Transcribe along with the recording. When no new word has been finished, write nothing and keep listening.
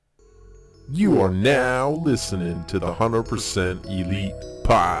You are now listening to the 100% Elite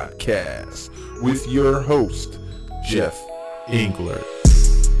Podcast with your host, Jeff Englert.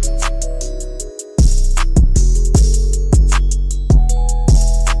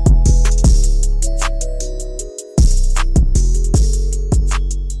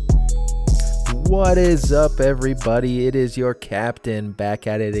 What is up, everybody? It is your captain back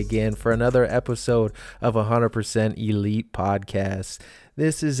at it again for another episode of 100% Elite Podcast.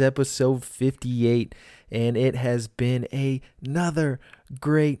 This is episode 58, and it has been another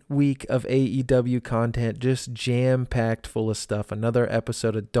great week of AEW content, just jam-packed full of stuff. Another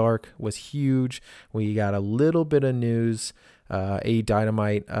episode of Dark was huge. We got a little bit of news.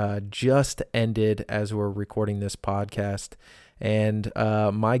 Dynamite just ended as we're recording this podcast. And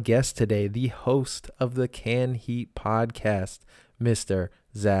my guest today, the host of the Can Heat podcast, Mr.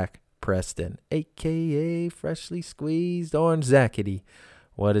 Zach Preston, a.k.a. Freshly Squeezed Orange Zackety.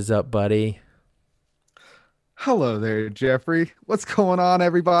 What is up, buddy? Hello there, Jeffrey. What's going on,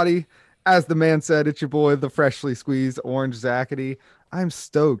 everybody? As the man said, it's your boy, the Freshly Squeezed Orange Zackety. I'm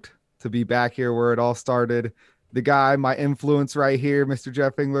stoked to be back here where it all started. The guy, my influence right here, Mr.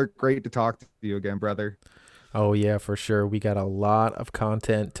 Jeff Englert. Great to talk to you again, brother. Oh, yeah, for sure. We got a lot of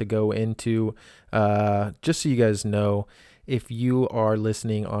content to go into. Just so you guys know, if you are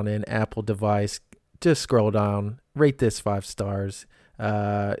listening on an Apple device, just scroll down, rate this 5 stars,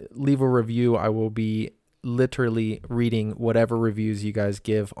 leave a review. I will be literally reading whatever reviews you guys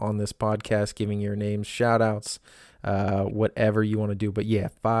give on this podcast, giving your names, shout outs, whatever you want to do. But yeah,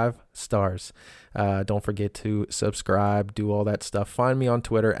 5 stars. Don't forget to subscribe, do all that stuff. Find me on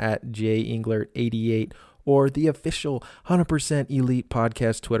Twitter at jenglert88. Or the official 100% Elite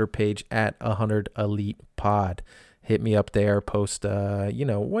Podcast Twitter page at 100 Elite Pod. Hit me up there, post,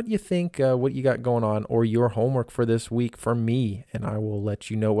 what you think, what you got going on, or your homework for this week for me, and I will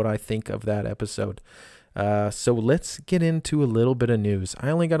let you know what I think of that episode. So let's get into a little bit of news. I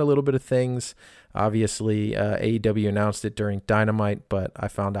only got a little bit of things. Obviously, AEW announced it during Dynamite, but I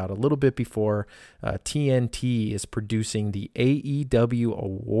found out a little bit before. TNT is producing the AEW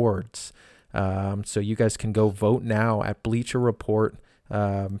Awards. So you guys can go vote now at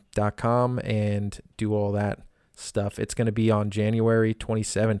bleacherreport.com and do all that stuff. It's going to be on January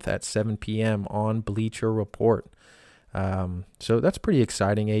 27th at 7 p.m. on Bleacher Report. So that's pretty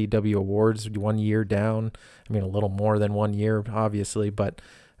exciting. AEW Awards, 1 year down. I mean, a little more than 1 year, obviously, but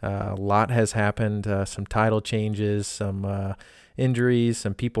a lot has happened. Some title changes, some injuries,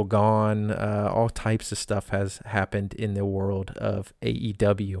 some people gone. All types of stuff has happened in the world of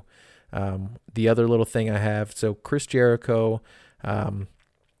AEW. The other little thing I have, so Chris Jericho,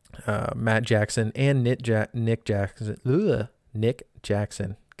 Matt Jackson, and Nick Jackson,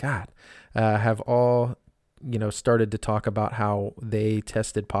 have all, started to talk about how they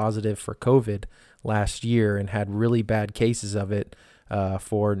tested positive for COVID last year and had really bad cases of it,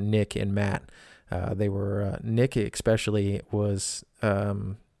 for Nick and Matt. Nick especially was,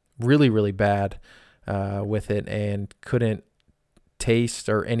 really, really bad, with it and couldn't taste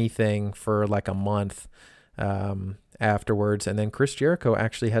or anything for like a month afterwards. And then Chris Jericho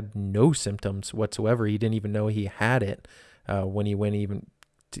actually had no symptoms whatsoever. He didn't even know he had it when he went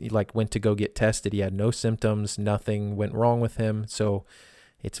to go get tested. He had no symptoms, nothing went wrong with him. So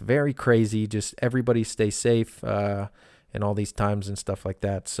it's very crazy. Just everybody stay safe in all these times and stuff like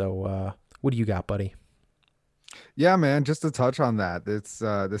that. So what do you got, buddy? Yeah, man, just to touch on that, this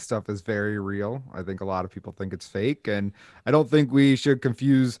stuff is very real. I think a lot of people think it's fake, and I don't think we should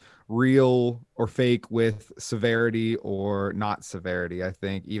confuse real or fake with severity or not severity. I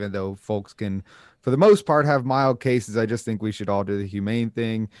think even though folks can, for the most part, have mild cases, I just think we should all do the humane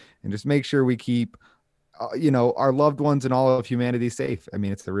thing and just make sure we keep our loved ones and all of humanity safe. I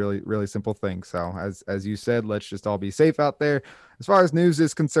mean, it's a really, really simple thing. So as you said, let's just all be safe out there. As far as news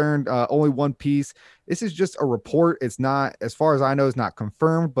is concerned, only one piece. This is just a report. It's not, as far as I know, it's not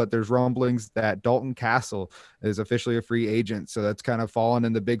confirmed, but there's rumblings that Dalton Castle is officially a free agent. So that's kind of fallen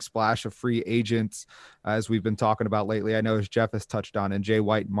in the big splash of free agents as we've been talking about lately. I know as Jeff has touched on, and Jay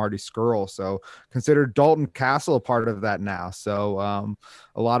White and Marty Scurll. So consider Dalton Castle a part of that now. So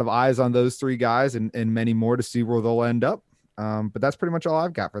a lot of eyes on those 3 guys and many more to see where they'll end up. But that's pretty much all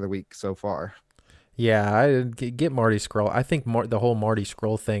I've got for the week so far. Yeah, I get Marty Scurll. I think the whole Marty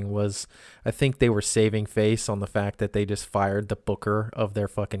Scurll thing was, I think they were saving face on the fact that they just fired the booker of their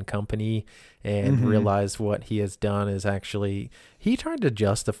fucking company and realized what he has done is actually, he tried to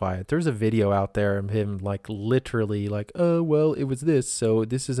justify it. There's a video out there of him like literally like, oh, well, it was this, so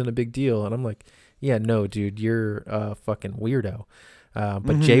this isn't a big deal. And I'm like, yeah, no, dude, you're a fucking weirdo.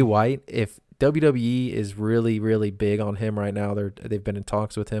 But Jay White, if WWE is really, really big on him right now, they've been in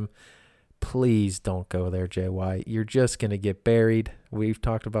talks with him. please don't go there, Jay White. You're just going to get buried. I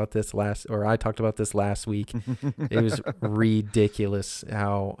talked about this last week. It was ridiculous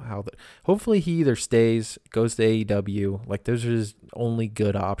hopefully he either goes to AEW. Like, those are his only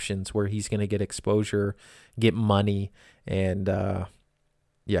good options where he's going to get exposure, get money, and I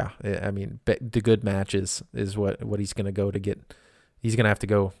mean, the good matches is what he's going to go to get. He's going to have to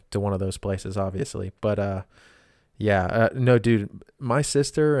go to one of those places, obviously. But no, dude, my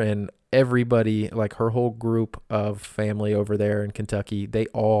sister and everybody, like her whole group of family over there in Kentucky, they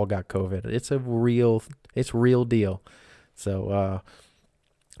all got COVID. It's real deal. So,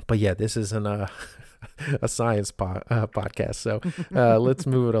 but yeah, this isn't a science podcast. So let's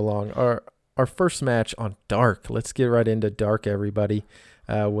move it along. Our first match on Dark, let's get right into Dark, everybody,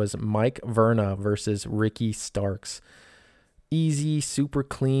 was Mike Verna versus Ricky Starks. Easy, super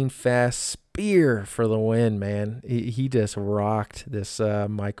clean, fast spear for the win, man. He just rocked this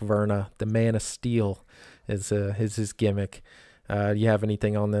Mike Verna. The Man of Steel is his gimmick. Do you have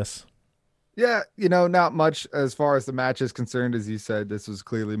anything on this? Yeah, not much as far as the match is concerned. As you said, this was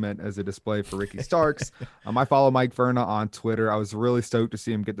clearly meant as a display for Ricky Starks. I follow Mike Verna on Twitter. I was really stoked to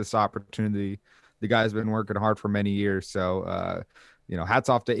see him get this opportunity. The guy's been working hard for many years. So, hats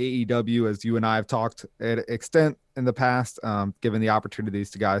off to AEW, as you and I have talked at extent in the past, given the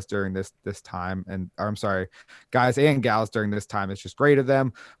opportunities to guys during this time. Guys and gals during this time. It's just great of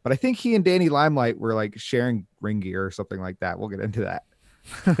them. But I think he and Danny Limelight were like sharing ring gear or something like that. We'll get into that.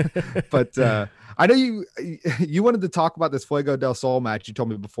 But I know you wanted to talk about this Fuego del Sol match you told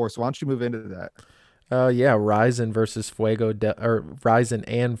me before, so why don't you move into that? Ryzen versus Ryzen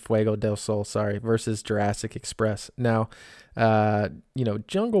and Fuego del Sol, versus Jurassic Express. Now,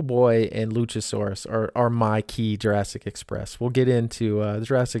 Jungle Boy and Luchasaurus are my key Jurassic Express. We'll get into the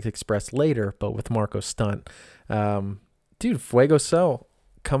Jurassic Express later, but with Marco Stunt. Dude, Fuego Cell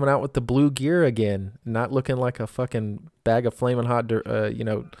coming out with the blue gear again, not looking like a fucking bag of flaming hot,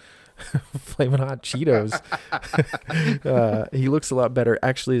 flaming hot Cheetos. He looks a lot better.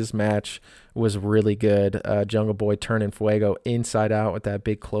 Actually, this match was really good. Jungle Boy turning Fuego inside out with that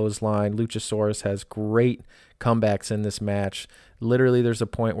big clothesline. Luchasaurus has great comebacks in this match. Literally, there's a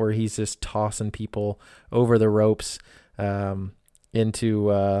point where he's just tossing people over the ropes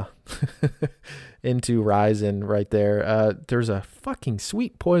into Ryzen right there. There's a fucking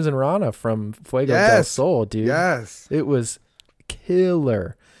sweet Poison Rana from Fuego del Sol, dude. Yes. It was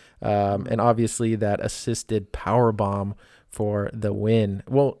killer. And obviously that assisted power bomb for the win.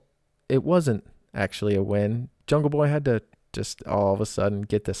 Well, it wasn't actually a win. Jungle Boy had to just all of a sudden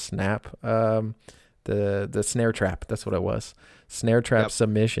get the snap, the snare trap. That's what it was. Snare trap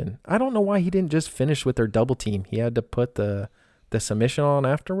submission. I don't know why he didn't just finish with their double team. He had to put the submission on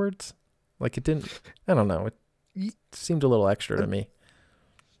afterwards. Like, it didn't, I don't know. It seemed a little extra to me.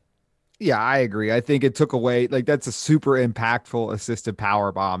 Yeah, I agree. I think it took away, like, that's a super impactful assisted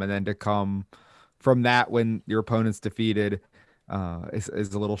power bomb, and then to come from that when your opponent's defeated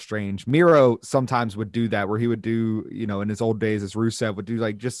is a little strange. Miro sometimes would do that, where he would do, in his old days as Rusev, would do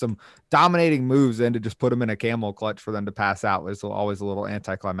like just some dominating moves and to just put them in a camel clutch for them to pass out was always a little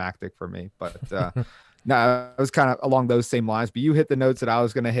anticlimactic for me. But no, it was kind of along those same lines, but you hit the notes that I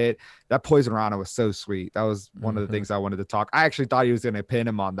was going to hit. That Poison Rana was so sweet. That was one of the things I wanted to talk. I actually thought he was going to pin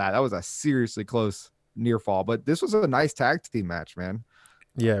him on that. That was a seriously close near fall, but this was a nice tag team match, man.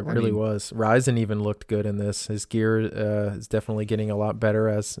 Yeah, it really was. Ryzen even looked good in this. His gear is definitely getting a lot better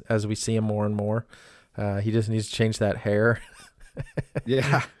as we see him more and more. He just needs to change that hair.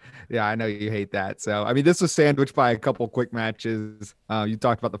 Yeah, I know you hate that. So, I mean, this was sandwiched by a couple quick matches. You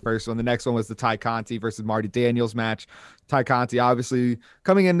talked about the first one. The next one was the Ty Conti versus Marty Daniels match. Ty Conti obviously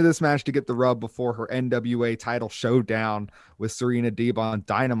coming into this match to get the rub before her NWA title showdown with Serena Deeb on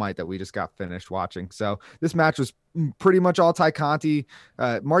Dynamite that we just got finished watching. So this match was pretty much all Ty Conti.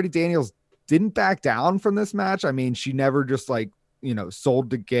 Marty Daniels didn't back down from this match. I mean, she never just sold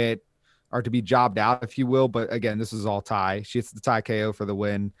to get or to be jobbed out, if you will. But again, this is all Ty. She hits the Ty KO for the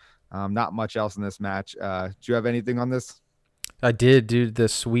win. Not much else in this match. Do you have anything on this? I did, dude. The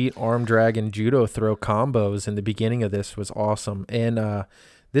sweet arm drag and judo throw combos in the beginning of this was awesome. And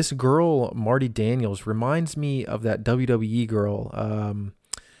this girl, Marty Daniels, reminds me of that WWE girl.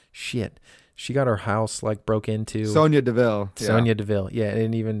 She got her house broke into. Sonya Deville. Sonya Deville. Yeah.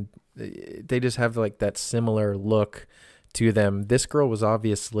 And even they just have that similar look to them. This girl was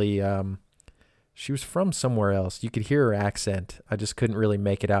obviously, she was from somewhere else. You could hear her accent. I just couldn't really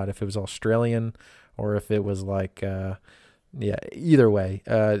make it out if it was Australian or if it was either way.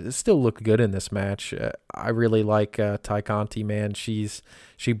 It still looked good in this match. I really like Ty Conti, man. She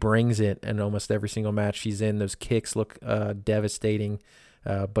brings it in almost every single match she's in. Those kicks look devastating.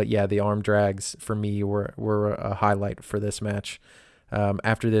 But yeah, the arm drags for me were a highlight for this match.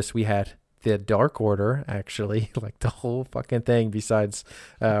 After this, we had the Dark Order, actually, like the whole fucking thing besides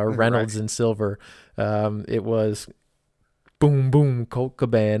Reynolds and Silver. It was Boom Boom, Colt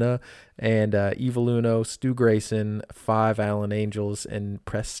Cabana, and Evil Uno, Stu Grayson, 5 Allen Angels, and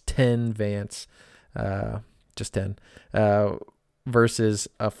Preston Vance, just 10, versus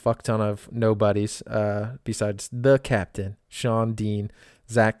a fuck ton of nobodies besides the captain, Sean Dean,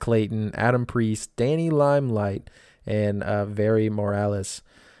 Zach Clayton, Adam Priest, Danny Limelight, and Very Morales.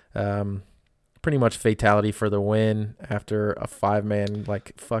 Pretty much fatality for the win after a 5-man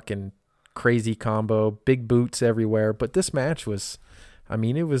like fucking crazy combo, big boots everywhere. But this match was, I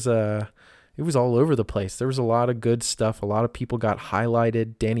mean, it was all over the place. There was a lot of good stuff. A lot of people got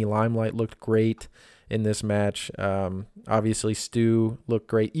highlighted. Danny Limelight looked great in this match. Obviously Stu looked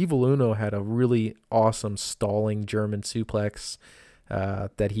great. Evil Uno had a really awesome stalling German suplex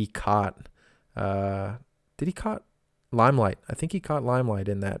that he caught. Did he caught Limelight? I think he caught Limelight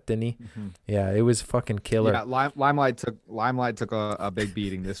in that, didn't he? Mm-hmm. Yeah, it was fucking killer. Yeah, Limelight took a big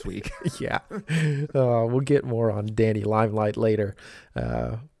beating this week. Yeah. We'll get more on Danny Limelight later.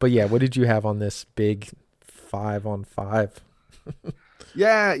 But yeah, what did you have on this big 5-on-5?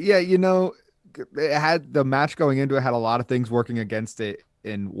 Yeah, you know, it had the match going into it had a lot of things working against it.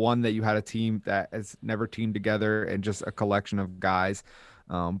 And one, that you had a team that has never teamed together and just a collection of guys.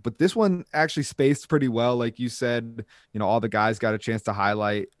 But this one actually spaced pretty well. Like you said, you know, all the guys got a chance to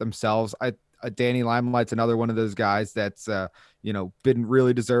highlight themselves. Danny Limelight's another one of those guys that's, you know, been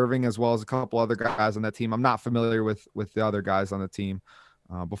really deserving, as well as a couple other guys on that team. I'm not familiar with the other guys on the team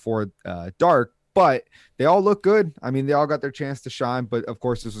before Dark, but they all look good. I mean, they all got their chance to shine, but of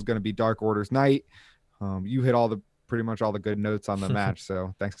course this was going to be Dark Order's night. You hit pretty much all the good notes on the match.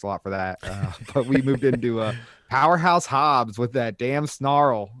 So thanks a lot for that. But we moved into Powerhouse Hobbs with that damn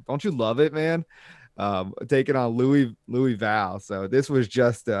snarl. Don't you love it, man? Taking on Louis Val. So this was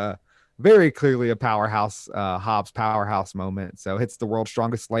just very clearly a powerhouse Hobbs powerhouse moment. So hits the world's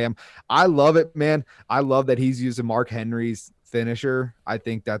strongest slam. I love it, man. I love that he's using Mark Henry's finisher. I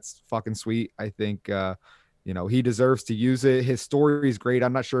think that's fucking sweet. I think you know, he deserves to use it. His story is great.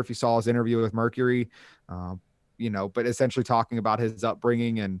 I'm not sure if you saw his interview with Mercury, you know, but essentially talking about his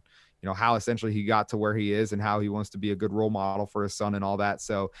upbringing and, you know, how essentially he got to where he is and how he wants to be a good role model for his son and all that.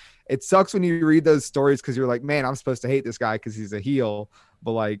 So it sucks when you read those stories, because you're like, man, I'm supposed to hate this guy because he's a heel,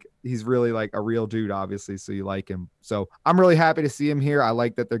 but like, he's really like a real dude, obviously. So you like him. So I'm really happy to see him here. I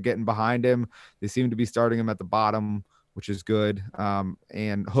like that they're getting behind him. They seem to be starting him at the bottom, which is good.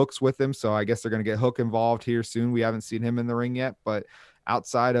 And Hook's with him. So I guess they're going to get Hook involved here soon. We haven't seen him in the ring yet, but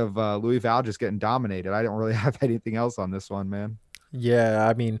outside of Louis Val just getting dominated, I don't really have anything else on this one, man. Yeah,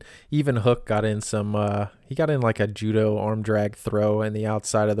 I mean, even Hook got in some, he got in like a judo arm drag throw in the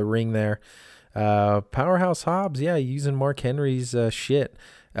outside of the ring there. Powerhouse Hobbs, yeah, using Mark Henry's shit.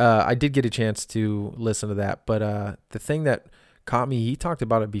 I did get a chance to listen to that, but the thing that caught me, he talked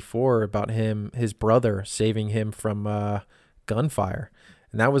about it before, about his brother saving him from gunfire.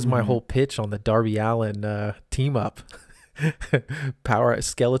 And that was my whole pitch on the Darby Allin team up.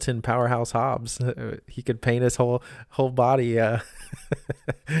 Skeleton Powerhouse Hobbs. He could paint his whole body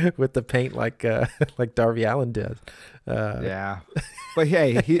with the paint like Darby Allin did. Yeah, but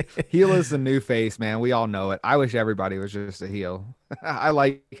hey, heel is the new face, man. We all know it. I wish everybody was just a heel. I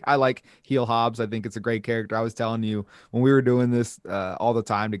like heel Hobbs. I think it's a great character. I was telling you when we were doing this all the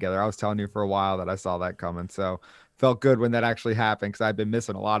time together, I was telling you for a while that I saw that coming. So felt good when that actually happened, because I've been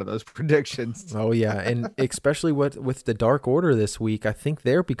missing a lot of those predictions. Oh yeah, and especially with the Dark Order this week, I think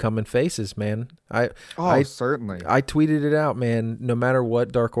they're becoming faces, man. Certainly. I tweeted it out, man. No matter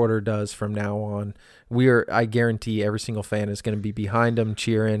what Dark Order does from now on, I guarantee every single fan is going to be behind them,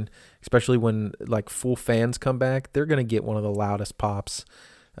 cheering. Especially when like full fans come back, they're going to get one of the loudest pops,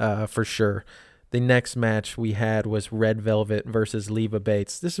 for sure. The next match we had was Red Velvet versus Leva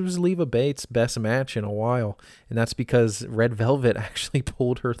Bates. This was Leva Bates' best match in a while, and that's because Red Velvet actually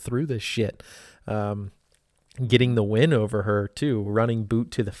pulled her through this shit, getting the win over her too, running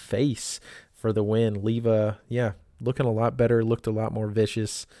boot to the face for the win. Leva, yeah, looking a lot better, looked a lot more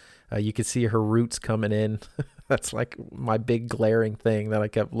vicious. You could see her roots coming in. That's like my big glaring thing that I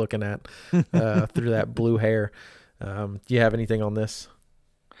kept looking at through that blue hair. Do you have anything on this?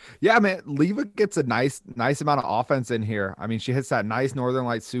 Yeah, man, Leva gets a nice amount of offense in here. I mean, she hits that nice Northern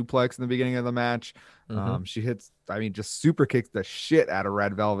Light suplex in the beginning of the match. She hits, I mean, just super kicks the shit out of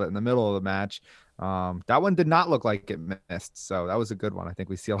Red Velvet in the middle of the match. That one did not look like it missed, so that was a good one. I think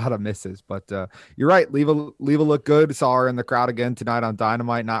we see a lot of misses, but you're right. Leva look good. Saw her in the crowd again tonight on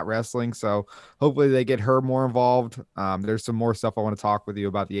Dynamite, not wrestling. So hopefully they get her more involved. There's some more stuff I want to talk with you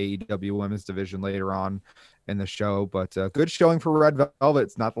about the AEW women's division later on in the show, but good showing for Red Velvet.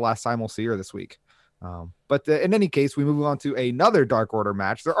 It's not the last time we'll see her this week. But in any case, we move on to another Dark Order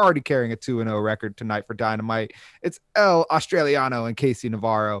match. They're already carrying a 2-0 record tonight for Dynamite. It's El Australiano and Casey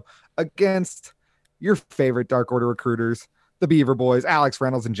Navarro against your favorite Dark Order recruiters, the Beaver Boys, Alex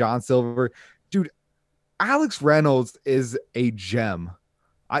Reynolds and John Silver. Dude, Alex Reynolds is a gem.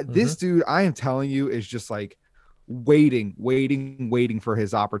 This dude, I am telling you, is just like waiting for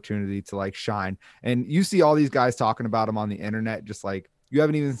his opportunity to like shine. And you see all these guys talking about him on the internet, just like you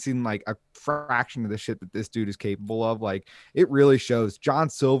haven't even seen like a fraction of the shit that this dude is capable of. Like it really shows. John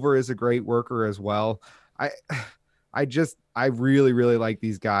Silver is a great worker as well. I really, really like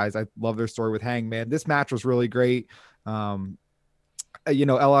these guys. I love their story with Hangman. This match was really great. El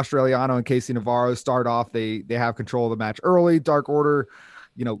Australiano and Casey Navarro start off. They have control of the match early. Dark Order,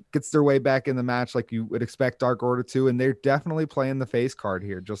 gets their way back in the match like you would expect Dark Order to, and they're definitely playing the face card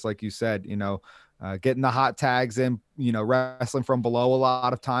here, just like you said. Getting the hot tags in, wrestling from below a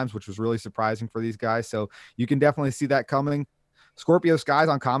lot of times, which was really surprising for these guys. So you can definitely see that coming. Scorpio Sky's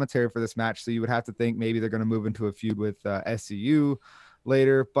on commentary for this match, so you would have to think maybe they're going to move into a feud with SCU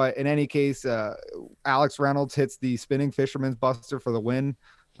later. But in any case, Alex Reynolds hits the spinning Fisherman's Buster for the win.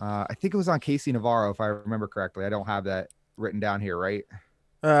 I think it was on Casey Navarro, if I remember correctly. I don't have that written down here, right?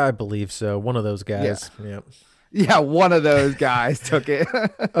 I believe so. One of those guys. Yeah, one of those guys took it.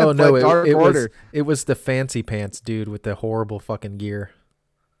 Oh no, it was the fancy pants dude with the horrible fucking gear.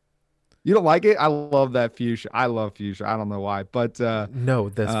 You don't like it? I love that fuchsia. I love fuchsia. I don't know why, but no,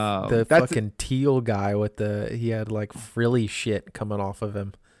 the fucking teal guy with he had like frilly shit coming off of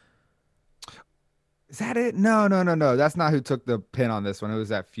him. Is that it? No. That's not who took the pin on this one. It was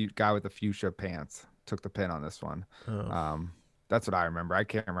that guy with the fuchsia pants took the pin on this one. Oh. That's what I remember. I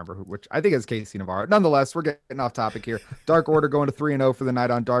can't remember which. I think it's Casey Navarro. Nonetheless, we're getting off topic here. Dark Order going to 3-0 for the night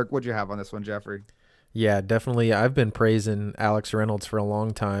on Dark. What'd you have on this one, Jeffrey? Yeah, definitely. I've been praising Alex Reynolds for a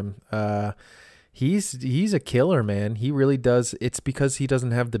long time. He's a killer, man. He really does. It's because he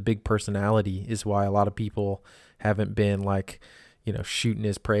doesn't have the big personality is why a lot of people haven't been like, shooting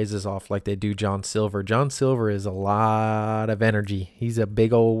his praises off like they do John Silver. John Silver is a lot of energy. He's a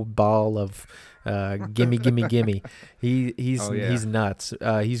big old ball of gimme. He's nuts.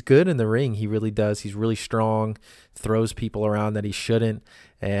 He's good in the ring. He really does. He's really strong, throws people around that he shouldn't.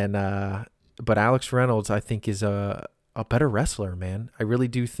 And, but Alex Reynolds, I think, is a better wrestler, man. I really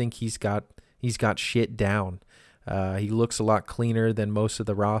do think he's got shit down. He looks a lot cleaner than most of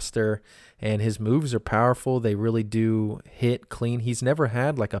the roster, and his moves are powerful. They really do hit clean. He's never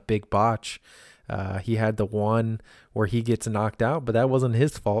had like a big botch. He had the one where he gets knocked out, but that wasn't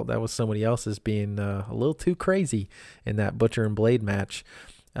his fault. That was somebody else's being a little too crazy in that Butcher and Blade match.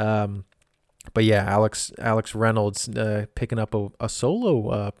 But yeah, Alex Reynolds picking up a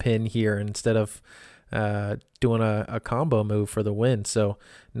solo pin here instead of doing a combo move for the win. So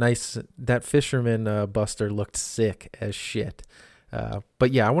nice. That Fisherman Buster looked sick as shit.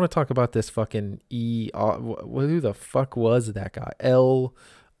 But yeah, I want to talk about this fucking who the fuck was that guy?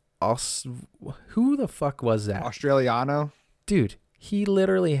 Who the fuck was that? Australiano? Dude, he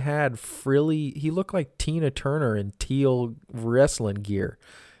literally had he looked like Tina Turner in teal wrestling gear.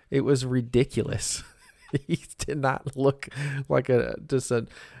 It was ridiculous. He did not look like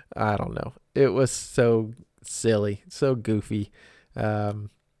I don't know. It was so silly, so goofy. Yeah.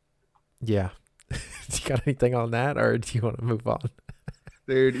 Do you got anything on that, or do you want to move on?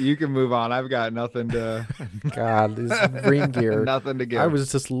 Dude, you can move on. I've got nothing to. God, this ring gear. Nothing to give. I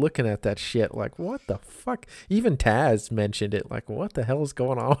was just looking at that shit like, what the fuck? Even Taz mentioned it. Like, what the hell is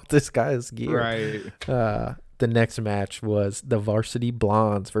going on with this guy's gear? Right. The next match was the Varsity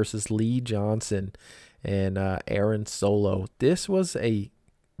Blondes versus Lee Johnson and Aaron Solo. This was a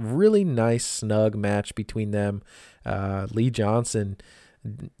really nice, snug match between them. Lee Johnson,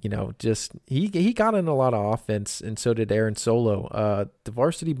 just he got in a lot of offense, and so did Aaron Solo. The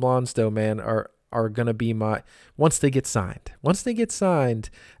Varsity Blondes, though, man, are gonna be once they get signed,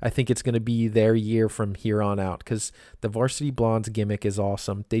 I think it's gonna be their year from here on out, because the Varsity Blondes gimmick is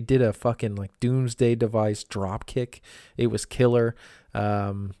awesome. They did a fucking like Doomsday Device drop kick. It was killer.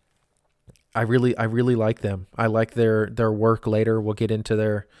 I really like them. I like their work later. We'll get into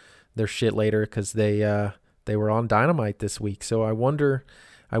their shit later, because they were on Dynamite this week. So I wonder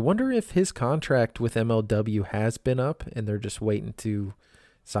if his contract with MLW has been up and they're just waiting to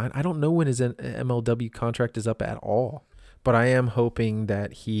sign. I don't know when his MLW contract is up at all, but I am hoping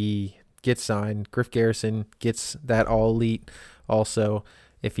that he gets signed. Griff Garrison gets that All Elite also,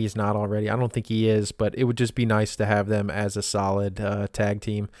 if he's not already. I don't think he is, but it would just be nice to have them as a solid tag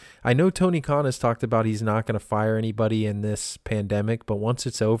team. I know Tony Khan has talked about he's not going to fire anybody in this pandemic, but once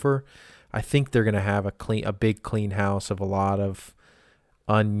it's over, I think they're going to have a big clean house of a lot of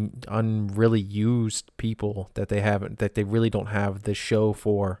unreally used people that they really don't have the show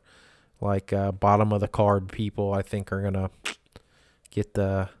for, like bottom of the card people. I think are going to get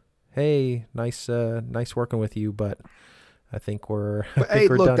the, hey, nice working with you, but I think we're. But hey,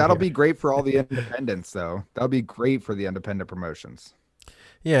 we're look, done that'll here. be great for all the independents, though. That'll be great for the independent promotions.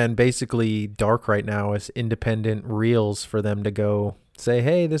 Yeah, and basically, Dark right now is independent reels for them to go say,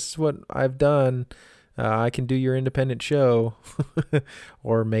 "Hey, this is what I've done. I can do your independent show,"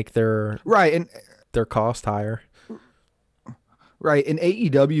 or make their cost higher. Right, and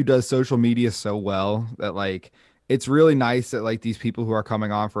AEW does social media so well that like it's really nice that like these people who are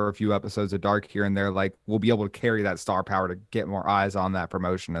coming on for a few episodes of Dark here and there like will be able to carry that star power to get more eyes on that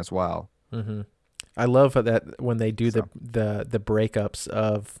promotion as well. Mm-hmm. I love that when they do the breakups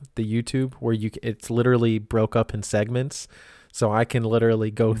of the YouTube where it's literally broke up in segments, so I can literally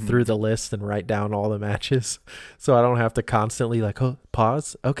go through the list and write down all the matches, so I don't have to constantly like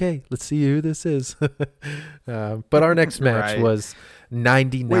pause. Okay, let's see who this is. But our next match was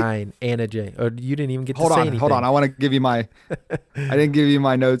 99 Anna Jay. Oh, you didn't even get to say anything. Hold on. I want to give you I didn't give you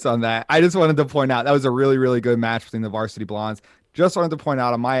my notes on that. I just wanted to point out that was a really, really good match between the Varsity Blondes. Just wanted to point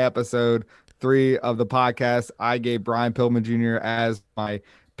out on my episode 3 of the podcast, I gave Brian Pillman Jr. as my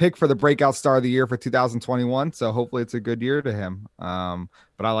pick for the breakout star of the year for 2021. So hopefully it's a good year to him. But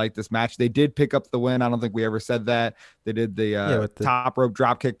I like this match. They did pick up the win. I don't think we ever said that. They did the top rope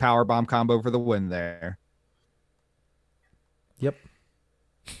dropkick power bomb combo for the win there. Yep.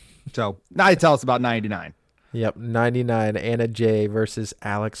 So now you tell us about 99. Yep, 99 Anna Jay versus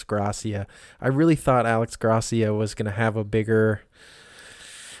Alex Gracia. I really thought Alex Gracia was going to have a bigger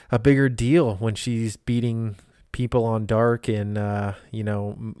deal when she's beating people on Dark and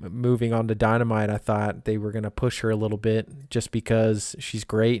moving on to Dynamite. I thought they were going to push her a little bit just because she's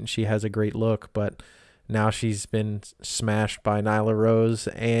great and she has a great look, but now she's been smashed by Nyla Rose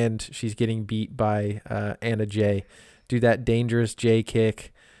and she's getting beat by Anna Jay. Do that dangerous J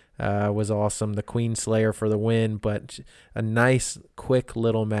kick was awesome. The Queen Slayer for the win, but a nice quick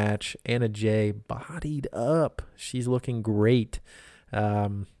little match. Anna Jay bodied up. She's looking great.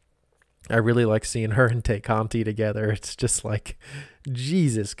 I really like seeing her and Tay Conti together. It's just like,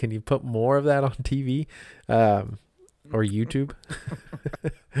 Jesus, can you put more of that on TV or YouTube?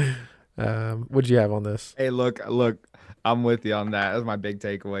 What'd you have on this? Hey, look, I'm with you on that. That's my big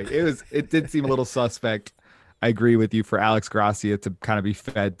takeaway. It did seem a little suspect. I agree with you for Alex Gracia to kind of be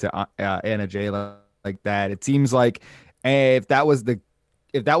fed to Anna Jay like that. It seems like if that was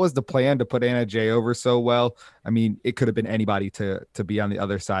the plan to put Anna Jay over so well, I mean, it could have been anybody to be on the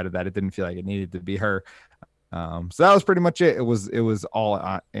other side of that. It didn't feel like it needed to be her. So that was pretty much it. It was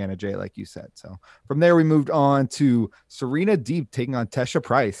all Anna Jay, like you said. So from there, we moved on to Serena Deeb taking on Tesha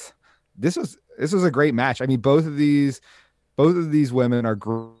Price. This was a great match. I mean, both of these women are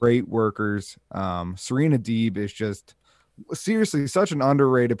great workers. Serena Deeb is just seriously such an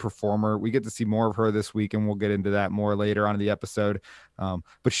underrated performer. We get to see more of her this week, and we'll get into that more later on in the episode.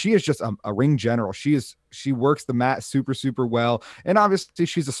 But she is just a ring general. She works the mat super, super well. And obviously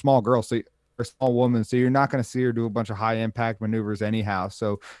she's a small girl, so a small woman, so you're not going to see her do a bunch of high impact maneuvers anyhow.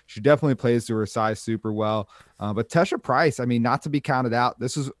 So she definitely plays to her size super well. But Tesha Price, I mean, not to be counted out.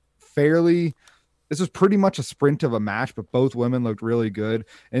 This was pretty much a sprint of a match, but both women looked really good.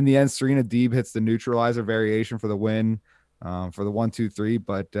 In the end, Serena Deeb hits the neutralizer variation for the win, for the 1-2-3.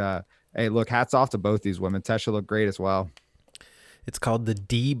 But hey, look, hats off to both these women. Tesha looked great as well. It's called the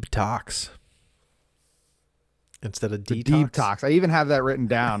Deeb Talks instead of Detox. Deeb Talks. I even have that written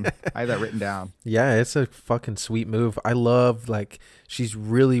down. Yeah, it's a fucking sweet move. I love, like, she's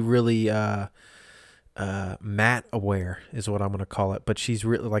really, really mat aware is what I'm going to call it. But she's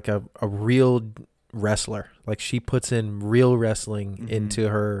really like a real wrestler. Like, she puts in real wrestling into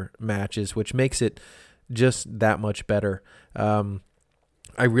her matches, which makes it just that much better.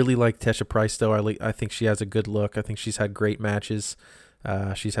 I really like Tesha Price, though. I think she has a good look. I think she's had great matches.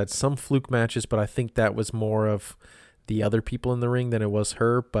 She's had some fluke matches, but I think that was more of the other people in the ring than it was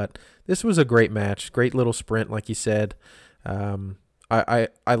her. But this was a great match. Great little sprint, like you said. I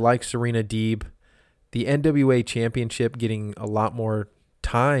like Serena Deeb. The NWA Championship getting a lot more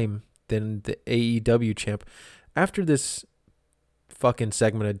time than the AEW champ. After this fucking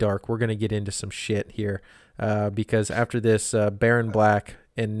segment of Dark, we're going to get into some shit here. Because after this, Baron Black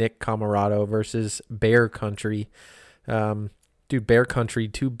and Nick Camarado versus Bear Country. Dude, Bear Country,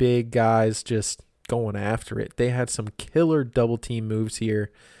 two big guys just going after it. They had some killer double team moves here,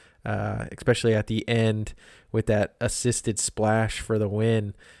 especially at the end with that assisted splash for the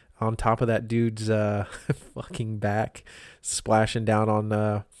win. On top of that dude's fucking back, splashing down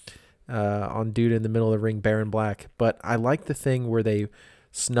on dude in the middle of the ring, Baron Black. But I like the thing where they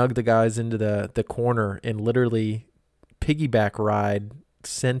snug the guys into the corner and literally piggyback ride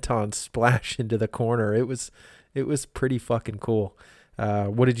senton splash into the corner. It was pretty fucking cool.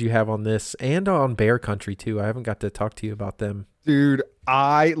 What did you have on this and on Bear Country too? I haven't got to talk to you about them. Dude,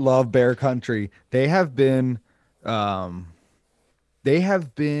 I love Bear Country. They have been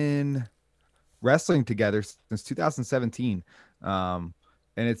wrestling together since 2017. And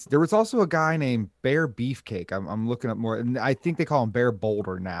there was also a guy named Bear Beefcake. I'm looking up more, and I think they call him Bear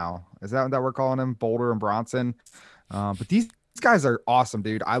Boulder now. Is that what we're calling him? Boulder and Bronson. But these guys are awesome,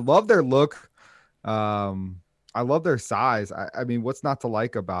 dude. I love their look. I love their size. I mean, what's not to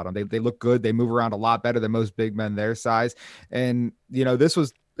like about them? They look good. They move around a lot better than most big men their size. And, you know, this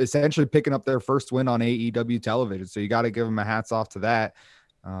was essentially picking up their first win on AEW television. So you got to give them a hats off to that.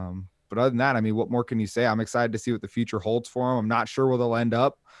 But other than that, I mean, what more can you say? I'm excited to see what the future holds for them. I'm not sure where they'll end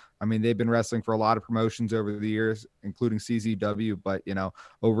up. I mean, they've been wrestling for a lot of promotions over the years, including CZW, but, you know,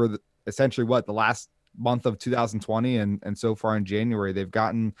 over essentially the last month of 2020 and so far in January, they've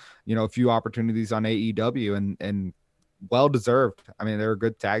gotten, you know, a few opportunities on AEW and well deserved. I mean, they're a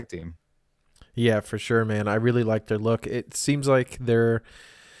good tag team. Yeah, for sure, man. I really like their look. It seems like they're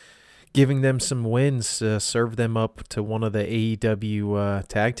giving them some wins to serve them up to one of the AEW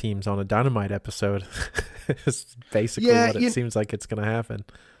tag teams on a Dynamite episode. It's basically what it seems like it's going to happen.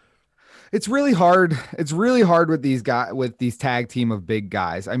 It's really hard. It's really hard with these tag team of big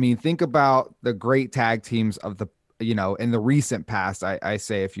guys. I mean, think about the great tag teams of the, you know, in the recent past, I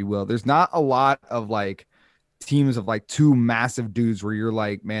say, if you will. There's not a lot of like teams of like two massive dudes where you're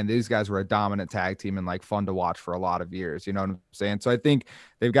like, man, these guys were a dominant tag team and like fun to watch for a lot of years. You know what I'm saying? So I think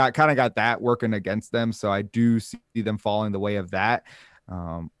they've got that working against them. So I do see them falling the way of that.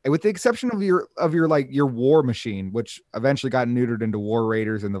 With the exception of your War Machine, which eventually got neutered into War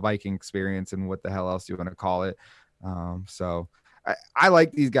Raiders and the Viking Experience and what the hell else you want to call it. So I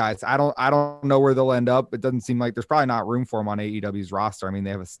like these guys. I don't know where they'll end up. It doesn't seem like there's probably not room for them on AEW's roster. I mean, they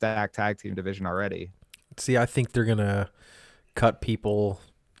have a stacked tag team division already. See, I think they're going to cut people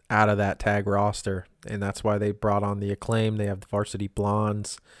out of that tag roster, and that's why they brought on the Acclaim. They have the Varsity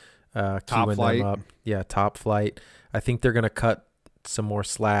Blondes Top Flight. them up. Yeah, Top Flight. I think they're going to cut some more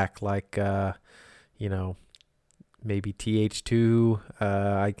slack, like, you know, maybe TH2.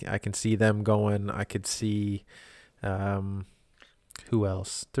 I can see them going. I could see who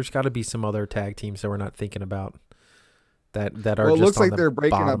else? There's got to be some other tag teams that we're not thinking about that are well, it just looks like the they're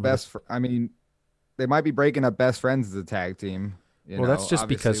breaking up bottom. I mean, they might be breaking up Best Friends as a tag team. Well, that's just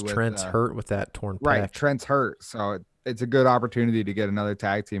because Trent's hurt with that torn pec. Right, Trent's hurt, so it's a good opportunity to get another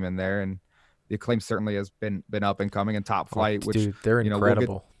tag team in there, and the Acclaim certainly has been up and coming in Top Flight, which, dude, they're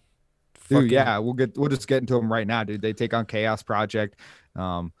incredible. We'll just get into them right now, dude. They take on Chaos Project.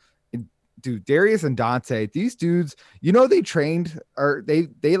 Dude, Darius and Dante, these dudes, you know, they trained or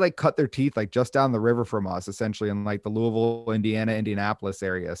they like cut their teeth like just down the river from us, essentially in like the Louisville, Indiana, Indianapolis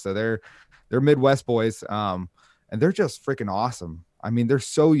area. So they're Midwest boys, and they're just freaking awesome. I mean, they're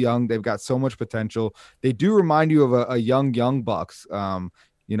so young. They've got so much potential. They do remind you of a young Bucks,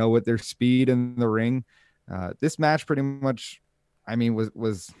 you know, with their speed in the ring. This match pretty much, I mean,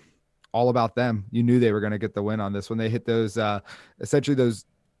 was all about them. You knew they were going to get the win on this when they hit those, essentially those.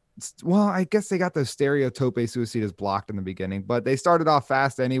 Well, I guess they got those stereo tope suicidas blocked in the beginning, but they started off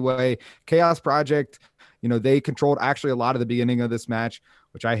fast anyway. Chaos Project, you know, they controlled actually a lot of the beginning of this match,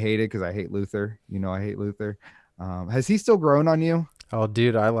 which I hated because I hate Luther. You know, I hate Luther. Has he still grown on you? Oh,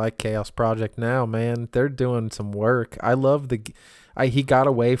 dude, I like Chaos Project now, man. They're doing some work. I love he got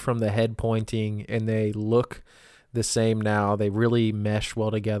away from the head pointing, and they look the same now. They really mesh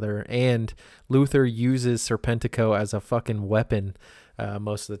well together, and Luther uses Serpentico as a fucking weapon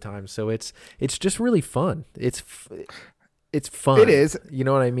most of the time. So it's just really fun. It's fun. It is. You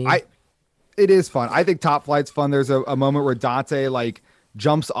know what I mean? It is fun. I think Top Flight's fun. There's a moment where Dante like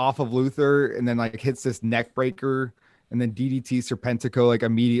jumps off of Luther and then like hits this neck breaker and then DDT Serpentico like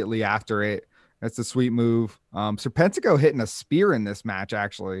immediately after it. That's a sweet move. Serpentico hitting a spear in this match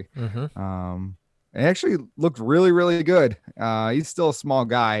actually. Mm-hmm. It actually looked really, really good. He's still a small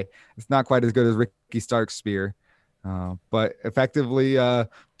guy. It's not quite as good as Ricky Stark's spear. But effectively,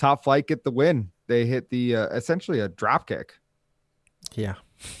 Top Flight get the win. They hit the essentially a drop kick. Yeah.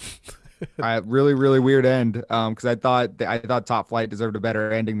 Really, really weird end. Because I thought Top Flight deserved a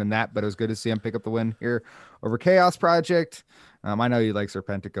better ending than that, but it was good to see him pick up the win here over Chaos Project. I know you like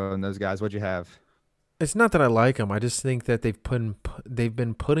Serpentico and those guys. What'd you have? It's not that I like them. I just think that they've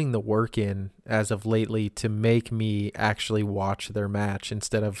been putting the work in as of lately to make me actually watch their match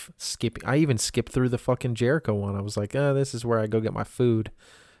instead of skipping. I even skipped through the fucking Jericho one. I was like, oh, this is where I go get my food.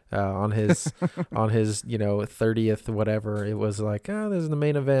 On his 30th whatever, it was like, oh, this is the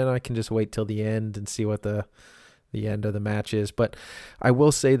main event. I can just wait till the end and see what the end of the match is. But I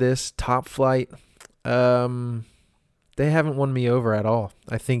will say this: Top Flight, they haven't won me over at all.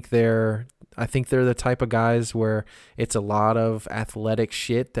 I think they're the type of guys where it's a lot of athletic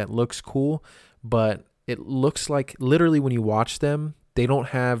shit that looks cool, but it looks like literally when you watch them, they don't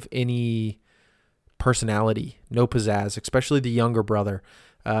have any personality, no pizzazz, especially the younger brother.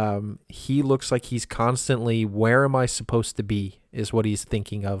 He looks like he's constantly, where am I supposed to be, is what he's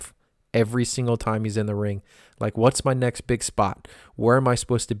thinking of every single time he's in the ring. Like, what's my next big spot? Where am I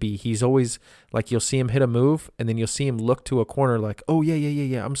supposed to be? He's always like, you'll see him hit a move and then you'll see him look to a corner like, oh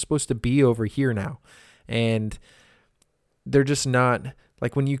yeah, I'm supposed to be over here now. And they're just not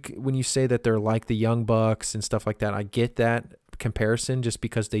like, when you say that they're like the Young Bucks and stuff like that, I get that comparison just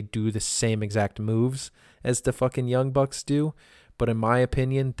because they do the same exact moves as the fucking Young Bucks do. But in my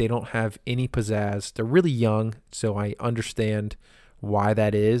opinion, they don't have any pizzazz. They're really young, so I understand why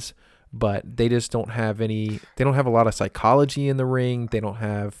that is. But they just don't have they don't have a lot of psychology in the ring. They don't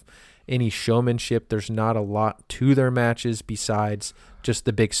have any showmanship. There's not a lot to their matches besides just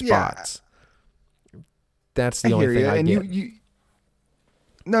the big spots. Yeah. That's the only thing I get.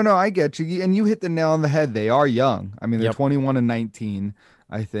 No, I get you. And you hit the nail on the head. They are young. I mean, they're 21 and 19,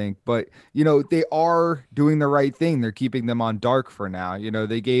 I think. But, they are doing the right thing. They're keeping them on Dark for now.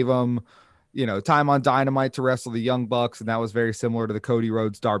 They gave them, time on Dynamite to wrestle the Young Bucks. And that was very similar to the Cody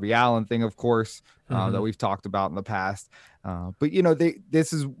Rhodes, Darby Allin thing, of course, that we've talked about in the past. But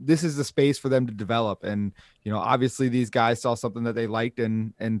this is the space for them to develop. And, obviously these guys saw something that they liked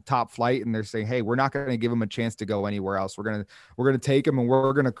in Top Flight, and they're saying, hey, we're not going to give them a chance to go anywhere else. We're going to take them and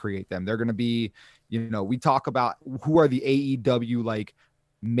we're going to create them. They're going to be, we talk about who are the AEW like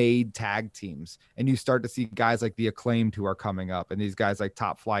made tag teams, and you start to see guys like the Acclaimed who are coming up, and these guys like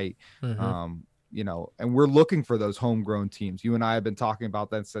Top Flight, and we're looking for those homegrown teams. You and I have been talking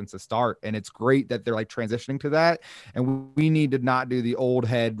about that since the start, and it's great that they're like transitioning to that. And we need to not do the old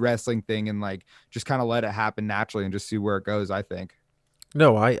head wrestling thing and like just kind of let it happen naturally and just see where it goes, I think.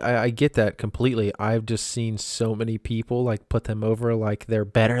 No, I get that completely. I've just seen so many people like put them over like they're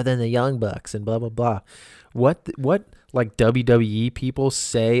better than the Young Bucks and blah blah blah. What like WWE people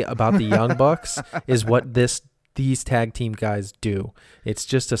say about the Young Bucks is what these tag team guys do. It's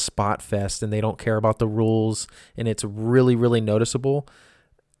just a spot fest, and they don't care about the rules, and it's really, really noticeable.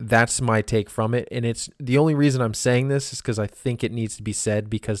 That's my take from it. And it's the only reason I'm saying this is because I think it needs to be said,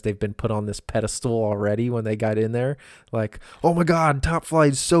 because they've been put on this pedestal already when they got in there. Like, oh my God, Top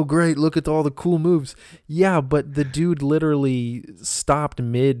Flight is so great. Look at all the cool moves. Yeah, but the dude literally stopped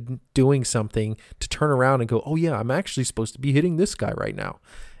mid doing something to turn around and go, oh yeah, I'm actually supposed to be hitting this guy right now.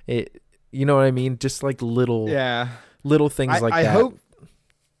 You know what I mean? Just like little things like that.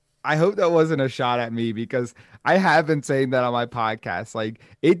 I hope that wasn't a shot at me, because I have been saying that on my podcast. Like,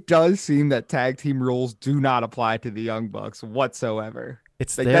 it does seem that tag team rules do not apply to the Young Bucks whatsoever.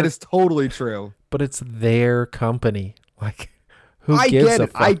 It's like, that is totally true. But it's their company. Like, who gives a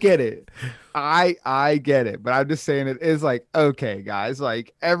fuck? I get it. I get it. But I'm just saying, it is like, okay, guys,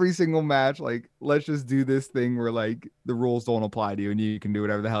 like every single match, like, let's just do this thing where like the rules don't apply to you and you can do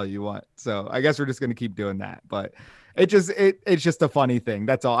whatever the hell you want. So I guess we're just going to keep doing that. But it's just a funny thing.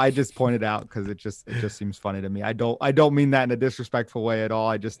 That's all. I just pointed out because it just seems funny to me. I don't mean that in a disrespectful way at all.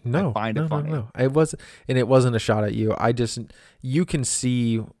 I find it funny. No. It wasn't a shot at you. You can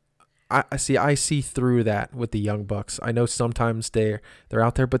see. I see through that with the Young Bucks. I know sometimes they're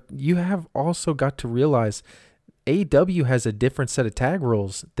out there, but you have also got to realize AEW has a different set of tag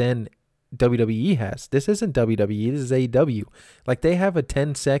rules than WWE has. This isn't WWE. This is AEW. Like, they have a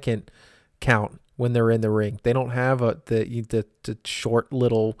 10-second count when they're in the ring. They don't have the short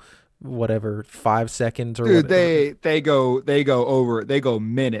little whatever 5 seconds or dude, whatever. They go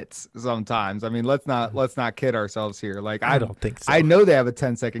minutes sometimes. I mean, let's not kid ourselves here. Like, I don't think so. I know they have a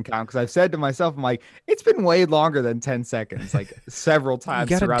 10-second count, because I've said to myself, I'm like, it's been way longer than 10 seconds, like several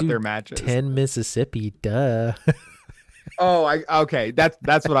times throughout their matches. 10 Mississippi, duh. Oh, okay.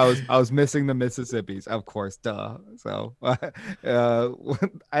 That's what I was missing, the Mississippis, of course, duh. So,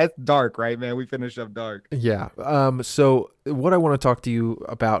 it's dark, right, man? We finished up dark. Yeah. So what I want to talk to you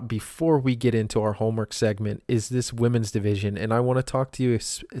about before we get into our homework segment is this women's division, and I want to talk to you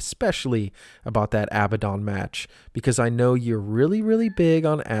especially about that Abaddon match, because I know you're really, really big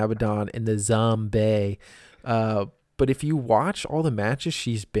on Abaddon and the Zombie. But But if you watch all the matches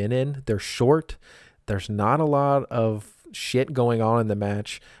she's been in, they're short. There's not a lot of shit going on in the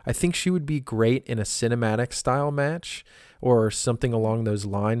match. I think she would be great in a cinematic style match or something along those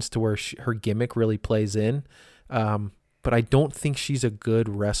lines to where her gimmick really plays in. But I don't think she's a good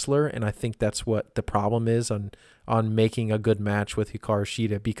wrestler, and I think that's what the problem is on making a good match with Hikaru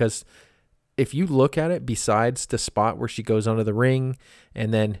Shida, because if you look at it, besides the spot where she goes under the ring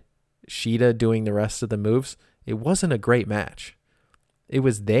and then Shida doing the rest of the moves, it wasn't a great match. It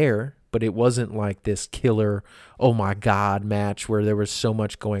was there, but it wasn't like this killer, oh my God match where there was so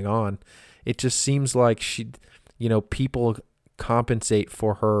much going on. It just seems like people compensate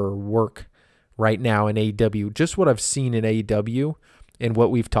for her work right now in AEW. Just what I've seen in AEW and what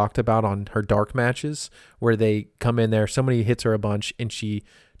we've talked about on her dark matches, where they come in there, somebody hits her a bunch and she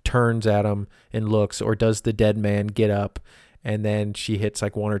turns at them and looks, or does the dead man get up, and then she hits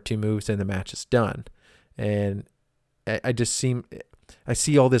like one or two moves and the match is done. And I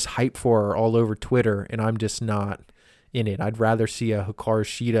see all this hype for her all over Twitter, and I'm just not in it. I'd rather see a Hikaru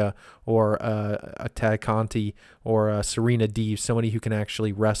Shida or a Tay Conti or a Serena Deeb, somebody who can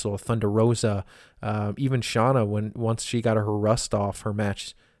actually wrestle, a Thunder Rosa, even Shauna, once she got her rust off her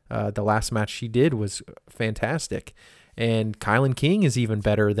match. The last match she did was fantastic. And Kylan King is even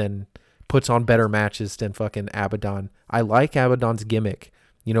better puts on better matches than fucking Abaddon. I like Abaddon's gimmick.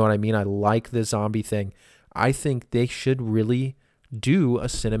 You know what I mean? I like the zombie thing. I think they should really do a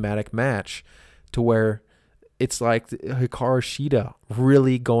cinematic match to where it's like Hikaru Shida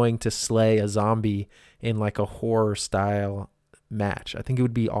really going to slay a zombie in like a horror style match. I think it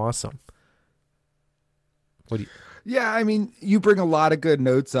would be awesome. Yeah, I mean, you bring a lot of good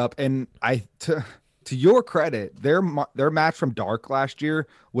notes up, and to your credit, their match from Dark last year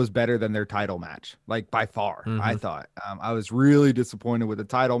was better than their title match, like by far. Mm-hmm. I thought I was really disappointed with the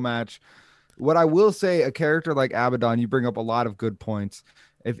title match. What I will say, a character like Abaddon, you bring up a lot of good points.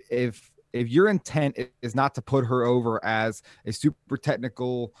 If your intent is not to put her over as a super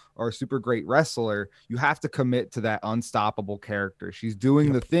technical or a super great wrestler, you have to commit to that unstoppable character. She's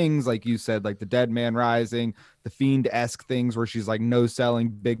doing the things, like you said, like the Dead Man Rising, the Fiend-esque things where she's like no selling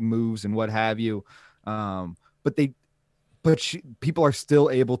big moves and what have you. People are still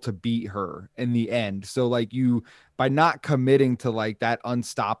able to beat her in the end. So like by not committing to like that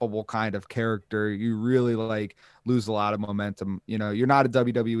unstoppable kind of character, you really like lose a lot of momentum. You're not a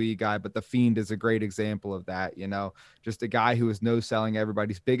WWE guy, but the Fiend is a great example of that. Just a guy who is no selling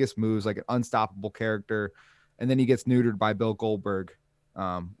everybody's biggest moves, like an unstoppable character. And then he gets neutered by Bill Goldberg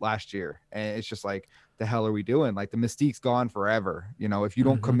last year. And it's just like, the hell are we doing? Like the mystique's gone forever. If you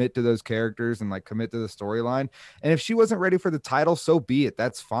don't commit to those characters and like commit to the storyline, and if she wasn't ready for the title, so be it.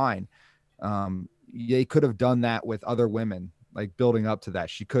 That's fine. They could have done that with other women, like building up to that.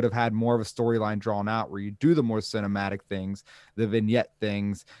 She could have had more of a storyline drawn out where you do the more cinematic things, the vignette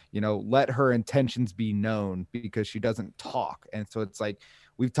things, let her intentions be known, because she doesn't talk. And so it's like,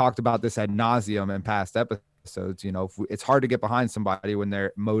 we've talked about this ad nauseum in past episodes. It's hard to get behind somebody when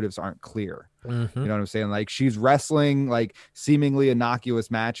their motives aren't clear. Mm-hmm. You know what I'm saying? Like she's wrestling like seemingly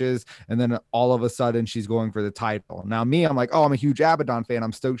innocuous matches, and then all of a sudden she's going for the title. Now I'm like, oh, I'm a huge Abaddon fan.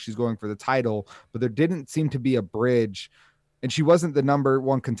 I'm stoked she's going for the title, but there didn't seem to be a bridge, and she wasn't the number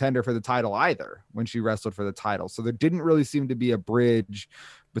one contender for the title either when she wrestled for the title. So there didn't really seem to be a bridge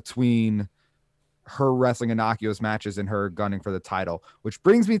between her wrestling innocuous matches and her gunning for the title, which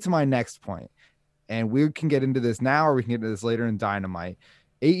brings me to my next point. And we can get into this now, or we can get into this later in Dynamite.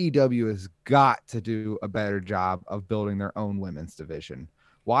 AEW has got to do a better job of building their own women's division.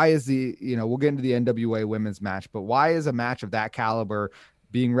 Why is we'll get into the NWA women's match, but why is a match of that caliber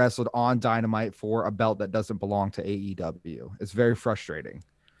being wrestled on Dynamite for a belt that doesn't belong to AEW? It's very frustrating.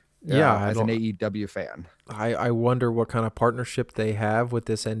 Yeah, as an AEW fan. I wonder what kind of partnership they have with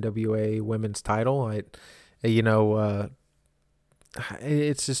this NWA women's title.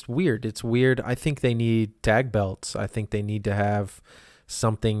 It's just weird. It's weird. I think they need tag belts. I think they need to have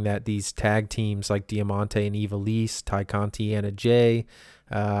something that these tag teams like Diamante and Ivelisse, Tay Conti, Anna Jay,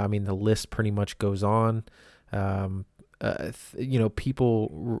 the list pretty much goes on.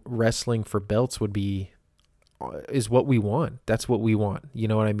 People wrestling for belts is what we want. That's what we want. You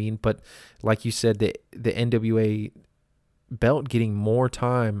know what I mean? But like you said, the NWA belt getting more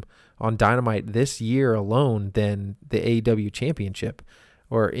time on Dynamite this year alone than the AEW championship,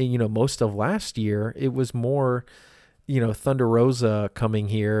 or most of last year it was more Thunder Rosa coming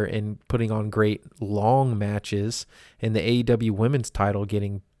here and putting on great long matches, and the AEW women's title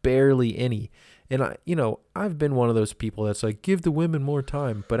getting barely any. And I've been one of those people that's like, give the women more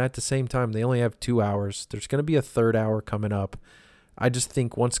time, but at the same time they only have 2 hours. There's going to be a third hour coming up. I just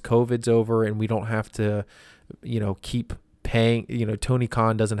think once COVID's over and we don't have to keep paying. Tony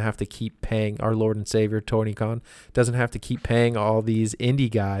Khan doesn't have to keep paying, our Lord and Savior Tony Khan doesn't have to keep paying all these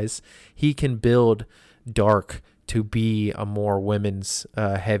indie guys. He can build Dark to be a more women's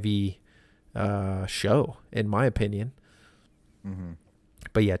heavy show, in my opinion. Mm-hmm.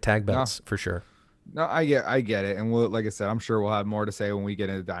 But yeah, tag belts for sure. No, I get it. And like I said, I'm sure we'll have more to say when we get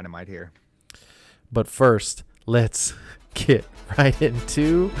into Dynamite here. But first, let's get right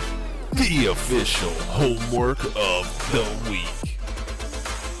into the official homework of the week.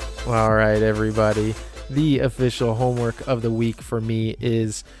 All right, everybody. The official homework of the week for me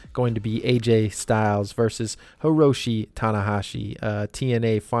is going to be AJ Styles versus Hiroshi Tanahashi.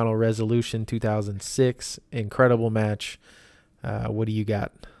 TNA Final Resolution 2006. Incredible match. What do you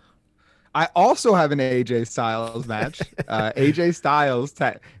got? I also have an AJ Styles match. AJ Styles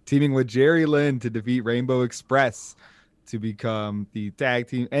teaming with Jerry Lynn to defeat Rainbow Express to become the tag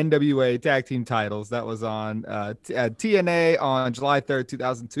team NWA tag team titles. That was on TNA on July 3rd,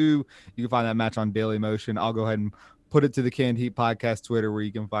 2002. You can find that match on Daily Motion. I'll go ahead and put it to the Canned Heat podcast Twitter where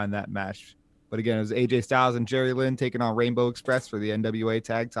you can find that match. But again, it was AJ Styles and Jerry Lynn taking on Rainbow Express for the NWA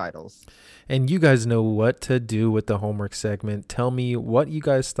tag titles. And you guys know what to do with the homework segment. Tell me what you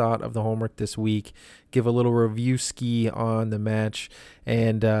guys thought of the homework this week. Give a little review ski on the match.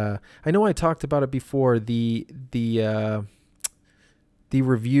 And I know I talked about it before. The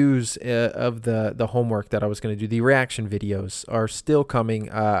reviews of the homework that I was going to do, the reaction videos are still coming.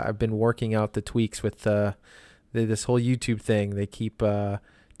 I've been working out the tweaks with this whole YouTube thing. They keep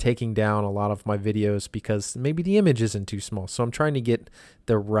taking down a lot of my videos because maybe the image isn't too small. So I'm trying to get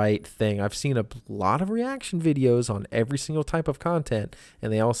the right thing. I've seen a lot of reaction videos on every single type of content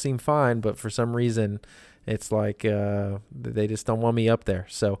and they all seem fine, but for some reason it's like they just don't want me up there.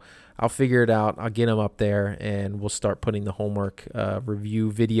 So I'll figure it out. I'll get them up there and we'll start putting the homework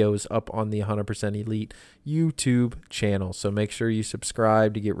review videos up on the 100% Elite YouTube channel. So make sure you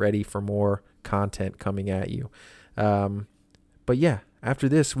subscribe to get ready for more content coming at you. But yeah, after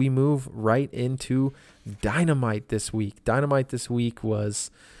this, we move right into Dynamite this week. Dynamite this week was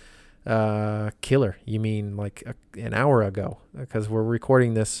killer. You mean like an hour ago? Because we're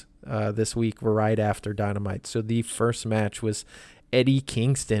recording this this week. We're right after Dynamite. So the first match was Eddie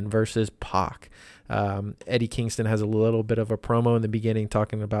Kingston versus Pac. Eddie Kingston has a little bit of a promo in the beginning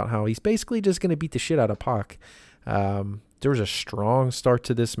talking about how he's basically just going to beat the shit out of Pac. There was a strong start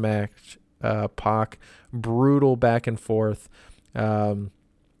to this match. Pac, brutal back and forth. The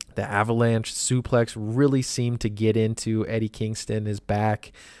avalanche suplex really seemed to get into Eddie Kingston, his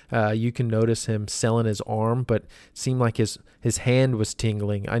back. You can notice him selling his arm, but it seemed like his hand was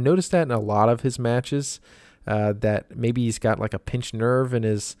tingling. I noticed that in a lot of his matches, that maybe he's got like a pinched nerve in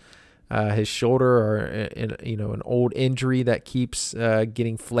his shoulder or an old injury that keeps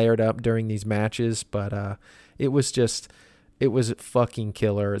getting flared up during these matches. But it was fucking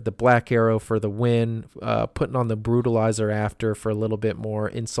killer. The Black Arrow for the win, putting on the Brutalizer after for a little bit more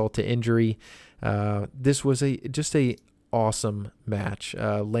insult to injury. This was just a awesome match.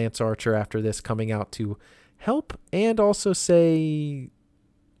 Lance Archer after this coming out to help and also say,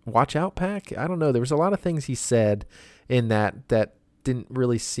 watch out, Pac. I don't know. There was a lot of things he said in that didn't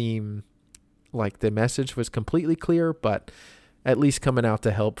really seem like the message was completely clear, but at least coming out to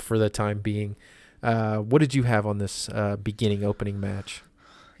help for the time being. What did you have on this beginning opening match?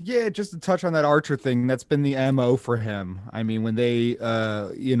 Yeah, just to touch on that Archer thing, that's been the MO for him. I mean, when they,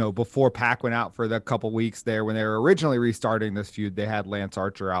 before Pac went out for the couple weeks there, when they were originally restarting this feud, they had Lance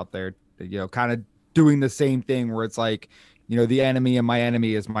Archer out there, kind of doing the same thing where it's like, the enemy and my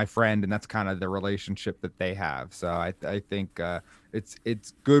enemy is my friend, and that's kind of the relationship that they have. So I think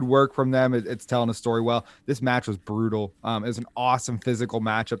it's good work from them. It's telling a story well. This match was brutal. It was an awesome physical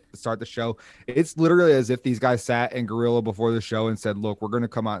matchup to start the show. It's literally as if these guys sat in Gorilla before the show and said, look, we're going to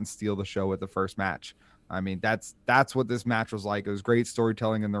come out and steal the show with the first match. I mean, that's what this match was like. It was great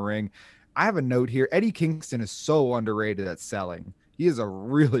storytelling in the ring. I have a note here. Eddie Kingston is so underrated at selling. He is a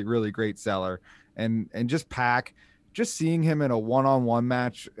really, really great seller. And just Pac, just seeing him in a one-on-one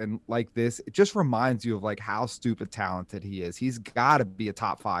match and like this, it just reminds you of like how stupid talented he is. He's got to be a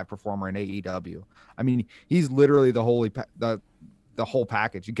top 5 performer in AEW. I mean, he's literally the whole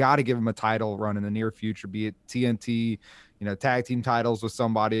package. You got to give him a title run in the near future, be it TNT, tag team titles with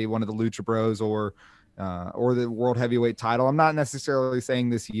somebody, one of the Lucha Bros, or the world heavyweight title. I'm not necessarily saying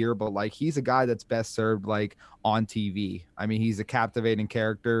this year, but like he's a guy that's best served like on TV. I mean, he's a captivating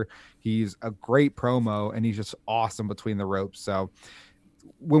character. He's a great promo and he's just awesome between the ropes. So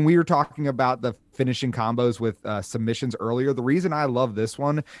when we were talking about the finishing combos with submissions earlier, the reason I love this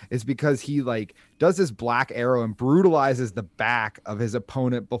one is because he like does this black arrow and brutalizes the back of his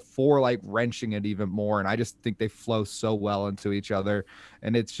opponent before like wrenching it even more. And I just think they flow so well into each other.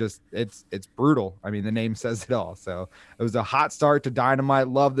 And it's just, it's brutal. I mean, the name says it all. So it was a hot start to Dynamite.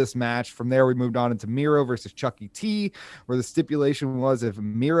 Love this match. From there, we moved on into Miro versus Chucky T, where the stipulation was if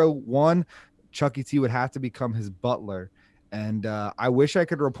Miro won, Chucky T would have to become his butler. And I wish I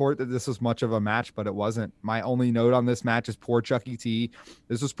could report that this was much of a match, but it wasn't. My only note on this match is poor Chucky T.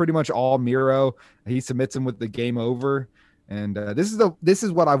 This was pretty much all Miro. He submits him with the game over. And this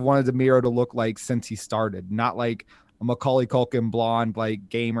is what I've wanted the Miro to look like since he started, not like a Macaulay Culkin blonde like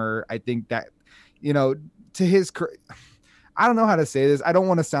gamer. I think that, you know, to his, I don't know how to say this. I don't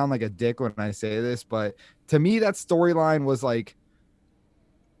want to sound like a dick when I say this, but to me, that storyline was like,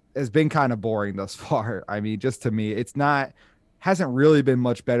 has been kind of boring thus far. I mean, just to me, hasn't really been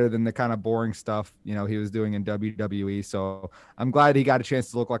much better than the kind of boring stuff, you know, he was doing in WWE. So I'm glad he got a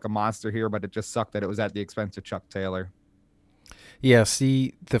chance to look like a monster here, but it just sucked that it was at the expense of Chuck Taylor. Yeah,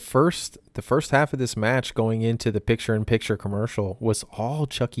 see, the first half of this match going into the picture-in-picture commercial was all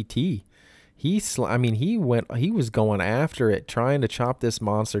Chucky T. He was going after it, trying to chop this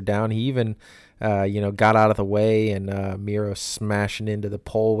monster down. He even, got out of the way, and Miro smashing into the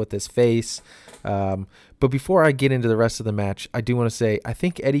pole with his face. But before I get into the rest of the match, I do want to say I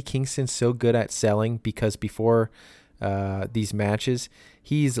think Eddie Kingston's so good at selling because before these matches,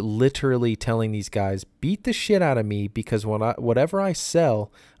 he's literally telling these guys, beat the shit out of me because whatever I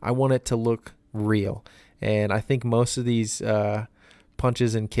sell, I want it to look real. And I think most of these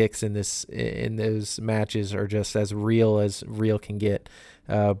punches and kicks in those matches are just as real can get.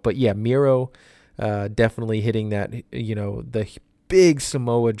 But yeah, Miro definitely hitting that, the big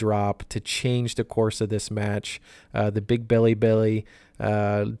Samoa drop to change the course of this match. The big belly,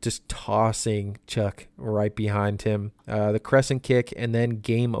 just tossing Chuck right behind him. The crescent kick, and then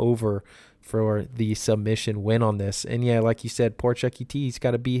game over for the submission win on this. And yeah, like you said, poor Chucky T, he's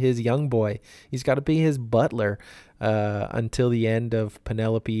got to be his young boy. He's got to be his butler until the end of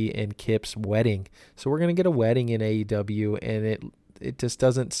Penelope and Kip's wedding. So we're going to get a wedding in AEW, and it just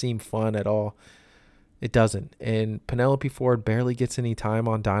doesn't seem fun at all. It doesn't. And Penelope Ford barely gets any time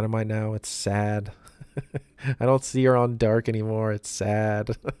on Dynamite now. It's sad. I don't see her on Dark anymore. It's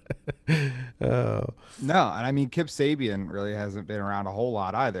sad. Oh. No, and I mean, Kip Sabian really hasn't been around a whole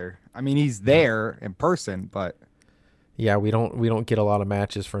lot either. I mean, he's there in person, but yeah, we don't get a lot of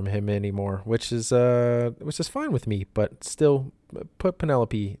matches from him anymore, which is fine with me. But still, put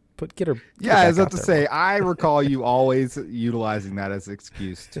Penelope. Get her. Yeah, I was about to say, I recall you always utilizing that as an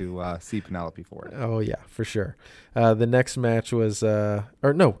excuse to see Penelope Ford. Oh yeah, for sure. The next match was, it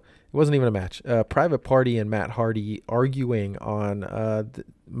wasn't even a match. Private Party and Matt Hardy arguing on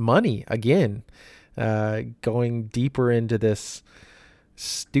money again, going deeper into this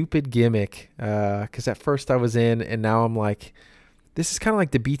stupid gimmick. Because at first I was in, and now I'm like, this is kind of like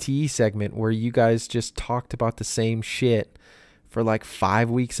the BTE segment where you guys just talked about the same shit for like 5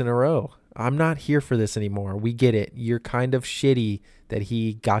 weeks in a row. I'm not here for this anymore. We get it. You're kind of shitty that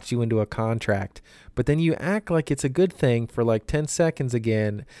he got you into a contract, but then you act like it's a good thing for like 10 seconds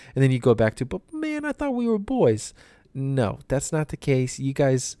again, and then you go back to, but man, I thought we were boys. No, that's not the case. You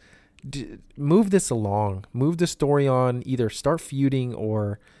guys move this along. Move the story on. Either start feuding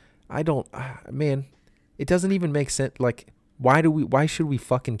or man, it doesn't even make sense. Like, why should we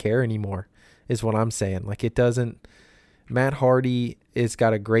fucking care anymore is what I'm saying. Like, it doesn't. Matt Hardy has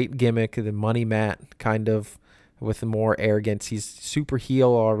got a great gimmick, the Money Matt kind of, with more arrogance. He's super heel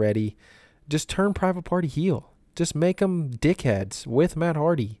already. Just turn Private Party heel. Just make them dickheads with Matt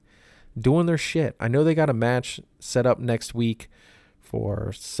Hardy doing their shit. I know they got a match set up next week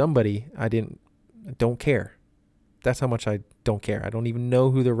for somebody. I don't care. That's how much I don't care. I don't even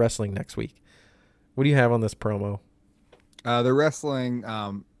know who they're wrestling next week. What do you have on this promo? They're wrestling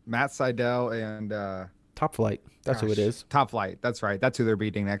Matt Sydal and Top Flight. That's who it is. Top Flight. That's right. That's who they're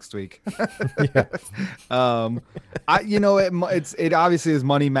beating next week. Yeah. It obviously is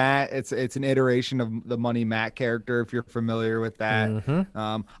Money Matt. It's an iteration of the Money Matt character, if you're familiar with that.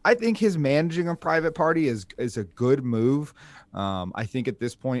 Mm-hmm. I think his managing a Private Party is a good move. I think at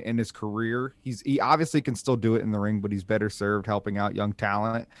this point in his career, he obviously can still do it in the ring, but he's better served helping out young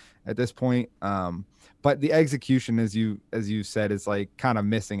talent at this point. But the execution, as you said, is like kind of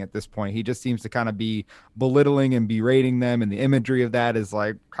missing at this point. He just seems to kind of be belittling and berating them, and the imagery of that is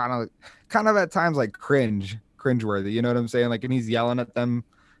like kind of at times like cringeworthy. You know what I'm saying? Like, and he's yelling at them,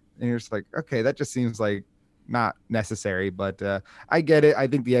 and you're just like, okay, that just seems like not necessary, but I get it. I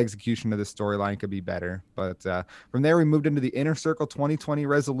think the execution of the storyline could be better. But from there, we moved into the Inner Circle 2020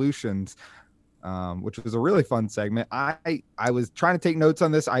 resolutions, which was a really fun segment. I was trying to take notes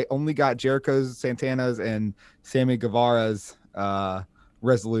on this. I only got Jericho's, Santana's, and Sammy Guevara's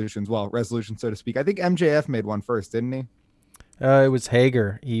resolutions, so to speak. I think MJF made one first, didn't he? It was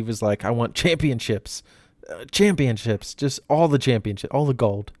Hager. He was like, I want championships, just all the championships, all the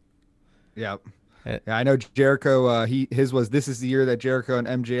gold. Yep. Yeah, I know Jericho. His was, this is the year that Jericho and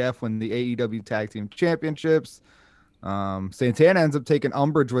MJF win the AEW Tag Team Championships. Santana ends up taking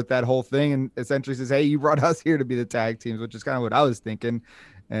umbrage with that whole thing and essentially says, "Hey, you brought us here to be the tag teams," which is kind of what I was thinking.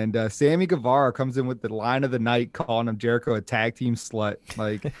 And Sammy Guevara comes in with the line of the night, calling him Jericho a tag team slut.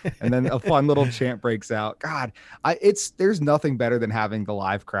 Like, and then a fun little chant breaks out. God, there's nothing better than having the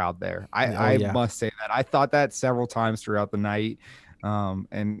live crowd there. I must say that. I thought that several times throughout the night.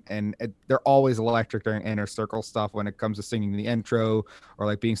 They're always electric during Inner Circle stuff when it comes to singing the intro or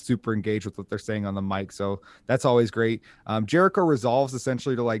like being super engaged with what they're saying on the mic. So that's always great. Jericho resolves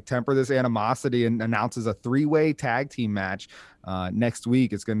essentially to like temper this animosity and announces a 3-way tag team match next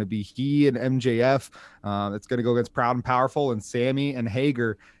week. It's going to be he and MJF. It's going to go against Proud and Powerful and Sammy and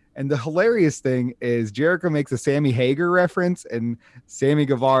Hager. And the hilarious thing is Jericho makes a Sammy Hager reference and Sammy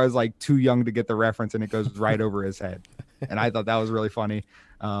Guevara is like too young to get the reference and it goes right over his head. And I thought that was really funny.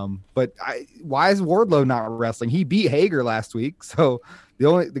 But why is Wardlow not wrestling? He beat Hager last week. So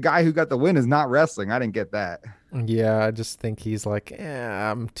the guy who got the win is not wrestling. I didn't get that. Yeah, I just think he's like,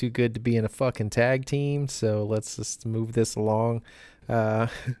 I'm too good to be in a fucking tag team. So let's just move this along. I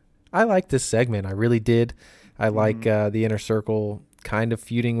like this segment. I really did. I like the Inner Circle kind of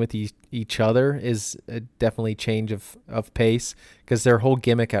feuding with each other is definitely change of pace, because their whole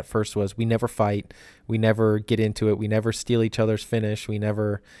gimmick at first was we never fight, we never get into it, we never steal each other's finish, we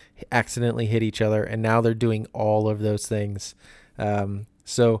never accidentally hit each other, and now they're doing all of those things.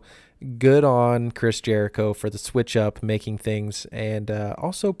 So good on Chris Jericho for the switch up, making things, and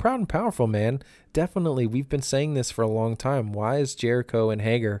also Proud and Powerful, man. Definitely, we've been saying this for a long time. Why is Jericho and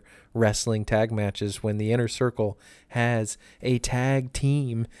Hager wrestling tag matches when the Inner Circle has a tag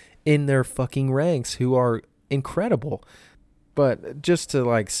team in their fucking ranks who are incredible? But just to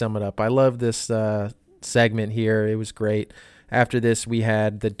like sum it up, I love this segment here. It was great. After this, we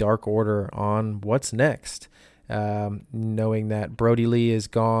had the Dark Order on what's next. Knowing that Brody Lee is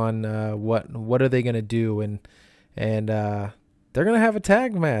gone, what are they gonna do? And they're gonna have a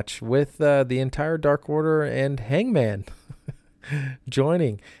tag match with the entire Dark Order and Hangman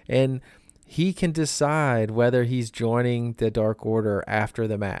joining, and he can decide whether he's joining the Dark Order after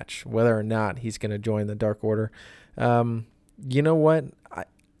the match, whether or not he's gonna join the Dark Order. You know what?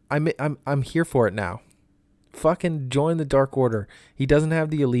 I'm here for it now. Fucking join the Dark Order. He doesn't have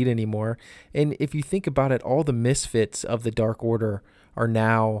the Elite anymore. And if you think about it, all the misfits of the Dark Order are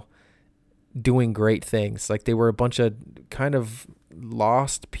now doing great things. Like, they were a bunch of kind of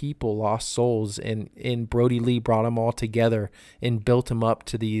lost people, lost souls, and Brody Lee brought them all together and built them up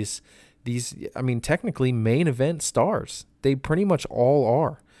to these, I mean, technically main event stars. They pretty much all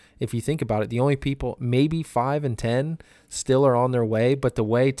are. If you think about it, the only people, maybe 5 and 10 still are on their way, but the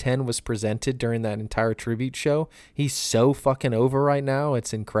way 10 was presented during that entire tribute show, he's so fucking over right now.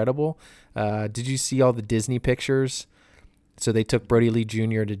 It's incredible. Did you see all the Disney pictures? So they took Brody Lee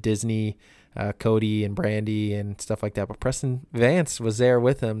Jr. to Disney, Cody and Brandy and stuff like that. But Preston Vance was there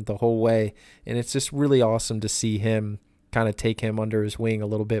with him the whole way. And it's just really awesome to see him kind of take him under his wing a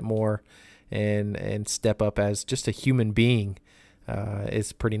little bit more and step up as just a human being.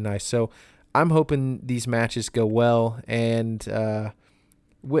 Is pretty nice. So I'm hoping these matches go well, and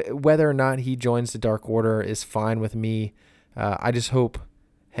whether or not he joins the Dark Order is fine with me. I just hope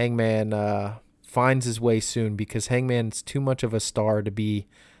Hangman finds his way soon, because Hangman's too much of a star to be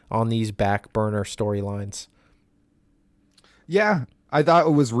on these back burner storylines. Yeah, I thought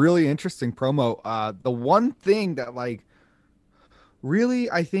it was really interesting promo. The one thing that like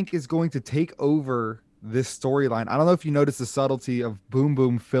really I think is going to take over this storyline, I don't know if you noticed the subtlety of Boom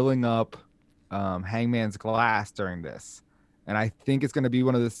Boom filling up Hangman's glass during this, and I think it's going to be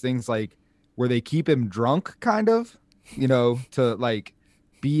one of those things like where they keep him drunk, kind of, you know, to like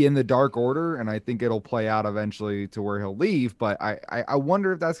be in the Dark Order, and I think it'll play out eventually to where he'll leave. But I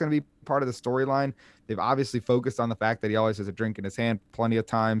wonder if that's going to be part of the storyline. They've obviously focused on the fact that he always has a drink in his hand plenty of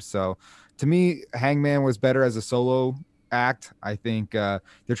times. So to me, Hangman was better as a solo act. I think they're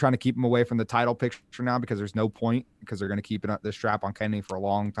trying to keep him away from the title picture now, because there's no point, because they're going to keep the strap on Kenny for a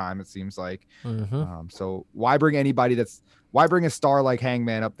long time, it seems like. So why bring a star like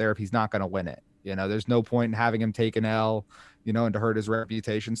Hangman up there if he's not going to win it? There's no point in having him take an L, and to hurt his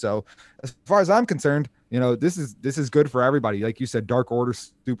reputation. So as far as I'm concerned, this is good for everybody. Like you said, Dark Order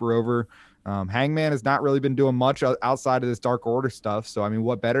super over. Hangman has not really been doing much outside of this Dark Order stuff. So, I mean,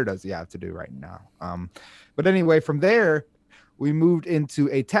 what better does he have to do right now? But anyway, from there, we moved into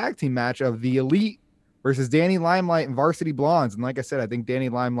a tag team match of the Elite versus Danny Limelight and Varsity Blondes. And like I said, I think Danny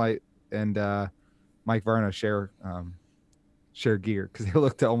Limelight and Mike Verna share gear because they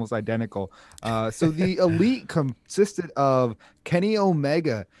looked almost identical. So the Elite consisted of Kenny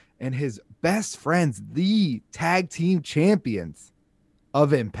Omega and his best friends, the tag team champions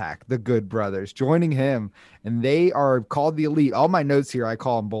of Impact, the Good Brothers, joining him, and they are called the Elite. All my notes here, I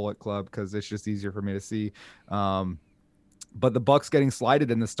call them Bullet Club because it's just easier for me to see. But the Bucks getting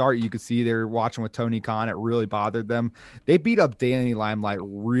slighted in the start, you could see they're watching with Tony Khan. It really bothered them. They beat up Danny Limelight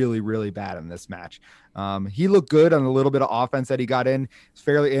really, really bad in this match. He looked good on a little bit of offense that he got in. It's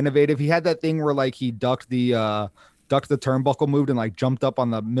fairly innovative. He had that thing where like he ducked the turnbuckle, moved and like jumped up on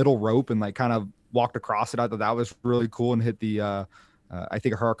the middle rope and like kind of walked across it. I thought that was really cool and hit the I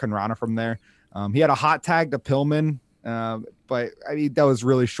think Hurricane Rana from there. He had a hot tag to Pillman, but I mean that was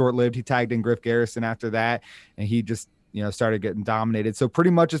really short lived. He tagged in Griff Garrison after that, and he just started getting dominated. So pretty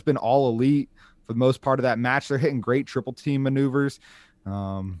much it's been all Elite for the most part of that match. They're hitting great triple team maneuvers.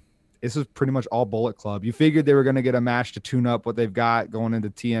 This was pretty much all Bullet Club. You figured they were going to get a match to tune up what they've got going into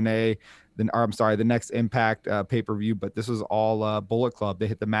TNA, the next Impact pay-per-view, but this was all Bullet Club. They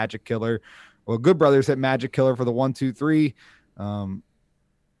hit the Magic Killer. Well, Good Brothers hit Magic Killer for the 1, 2, 3.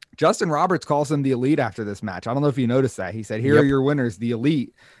 Justin Roberts calls them the Elite after this match. I don't know if you noticed that. He said, here are your winners, the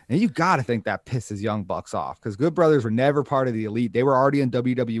Elite. And you got to think that pisses Young Bucks off because Good Brothers were never part of the Elite. They were already in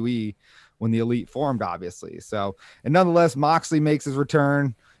WWE when the Elite formed, obviously. So, and nonetheless, Moxley makes his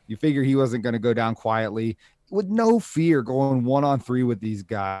return. You figure he wasn't going to go down quietly with no fear going 1-on-3 with these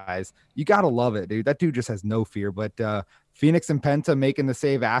guys. You got to love it, dude. That dude just has no fear. But Phoenix and Penta making the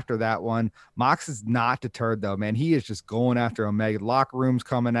save after that one. Mox is not deterred, though, man. He is just going after Omega. Locker room's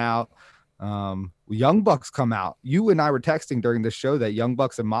coming out. Young Bucks come out. You and I were texting during the show that Young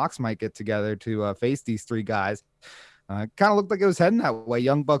Bucks and Mox might get together to face these three guys. Kind of looked like it was heading that way.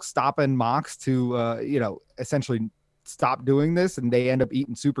 Young Bucks stopping Mox to, essentially stop doing this, and they end up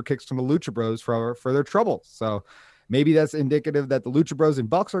eating super kicks from the Lucha Bros for their trouble. So maybe that's indicative that the Lucha Bros and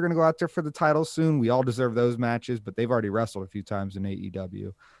Bucks are going to go out there for the title soon. We all deserve those matches, but they've already wrestled a few times in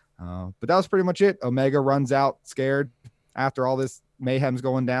AEW. But that was pretty much it. Omega runs out scared after all this mayhem's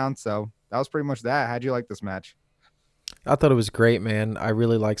going down. So that was pretty much that. How'd you like this match? I thought it was great, man. I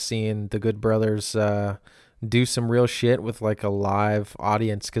really like seeing the Good Brothers do some real shit with like a live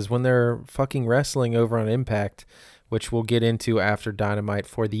audience, because when they're fucking wrestling over on Impact, which we'll get into after Dynamite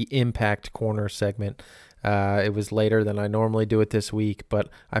for the Impact Corner segment. It was later than I normally do it this week, but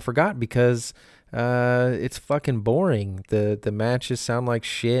I forgot because it's fucking boring. The matches sound like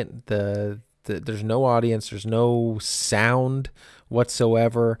shit. There's no audience. There's no sound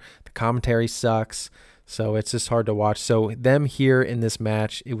whatsoever. The commentary sucks. So it's just hard to watch. So them here in this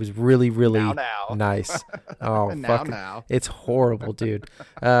match, it was really, really nice. Oh, now. It's horrible, dude.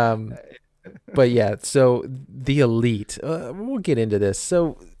 But yeah, so the Elite, we'll get into this.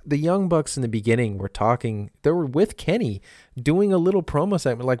 So the Young Bucks in the beginning were talking, they were with Kenny doing a little promo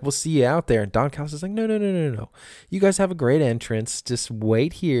segment, like, we'll see you out there. And Don Callis is like, no. You guys have a great entrance. Just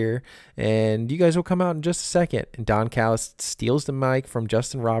wait here, and you guys will come out in just a second. And Don Callis steals the mic from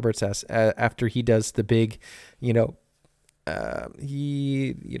Justin Roberts after he does the big,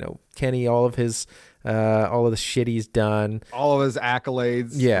 Kenny, all of the shit he's done, all of his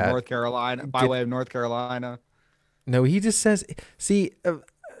accolades, North Carolina, by way of North Carolina. No, he just says,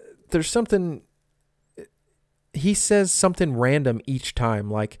 there's something, he says something random each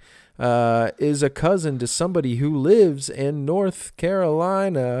time, like, is a cousin to somebody who lives in North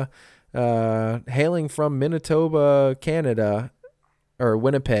Carolina, hailing from Manitoba, Canada, or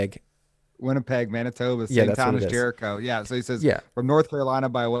Winnipeg, Manitoba, St. Thomas, Jericho. Yeah, so he says from North Carolina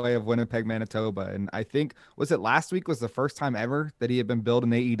by way of Winnipeg, Manitoba. And I think, was it last week was the first time ever that he had been billed in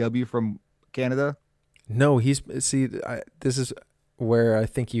AEW from Canada? No, this is where I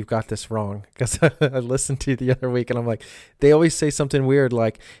think you've got this wrong, because I listened to the other week and I'm like, they always say something weird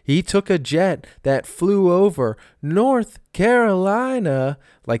like, he took a jet that flew over North Carolina.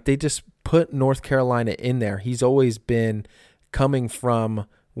 Like they just put North Carolina in there. He's always been coming from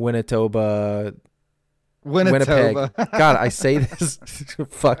Winnipeg. God, I say this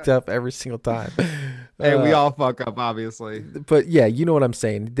fucked up every single time. Hey, we all fuck up, obviously. But yeah, you know what I'm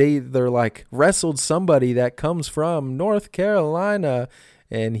saying. They're like wrestled somebody that comes from North Carolina,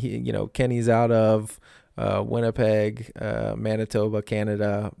 and Kenny's out of Winnipeg, Manitoba,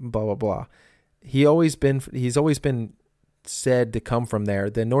 Canada, blah blah blah. he's always been said to come from there.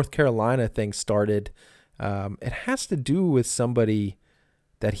 The North Carolina thing started. It has to do with somebody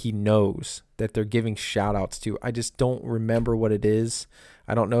that he knows that they're giving shout outs to. I just don't remember what it is.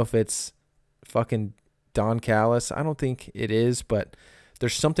 I don't know if it's fucking Don Callis. I don't think it is, but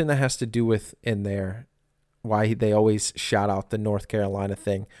there's something that has to do with in there why they always shout out the North Carolina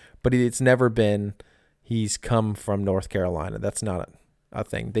thing. But it's never been he's come from North Carolina. That's not a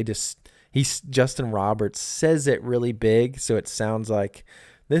thing. Justin Roberts says it really big, so it sounds like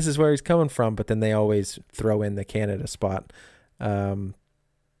this is where he's coming from, but then they always throw in the Canada spot.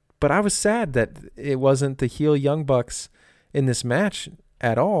 But I was sad that it wasn't the heel Young Bucks in this match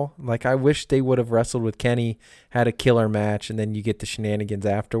at all. Like, I wish they would have wrestled with Kenny, had a killer match, and then you get the shenanigans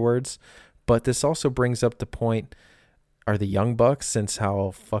afterwards. But this also brings up the point, are the Young Bucks, since how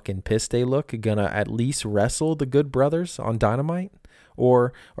fucking pissed they look, gonna at least wrestle the Good Brothers on Dynamite?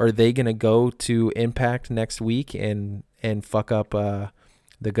 Or are they gonna go to Impact next week and fuck up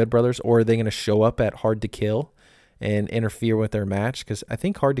the Good Brothers? Or are they gonna show up at Hard to Kill and interfere with their match? Because I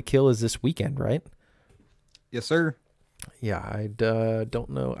think Hard to Kill is this weekend, right? Yes, sir. Yeah, I don't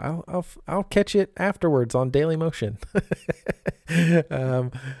know. I'll catch it afterwards on Daily Motion.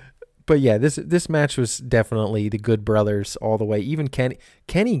 But yeah, this match was definitely the Good Brothers all the way. Even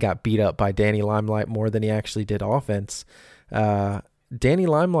Kenny got beat up by Danny Limelight more than he actually did offense. Danny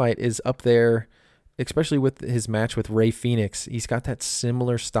Limelight is up there, especially with his match with Ray Phoenix. He's got that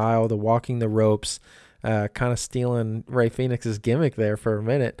similar style, the walking the ropes, kind of stealing Ray Phoenix's gimmick there for a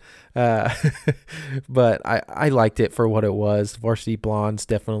minute. But I liked it for what it was. Varsity Blondes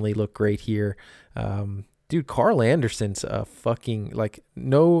definitely look great here. Dude, Carl Anderson's a fucking, like,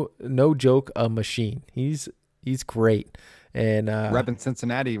 no joke, a machine. He's great. And repping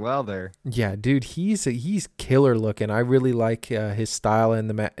Cincinnati well there. Yeah, dude, he's killer looking. I really like his style and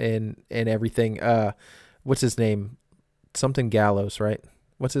and everything. What's his name? Something Gallows, right?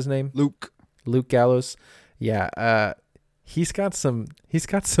 What's his name? Luke Gallows. Yeah, he's got some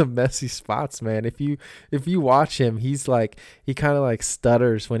messy spots, man. If you watch him, he kind of like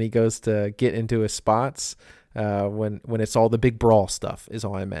stutters when he goes to get into his spots. When it's all the big brawl stuff is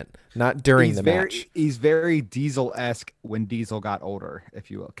all I meant, not during the match. He's very Diesel-esque when Diesel got older, if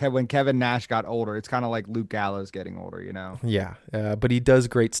you will. When Kevin Nash got older, it's kind of like Luke Gallows getting older, you know? Yeah, but he does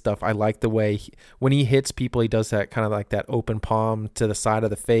great stuff. I like the way when he hits people, he does that kind of like that open palm to the side of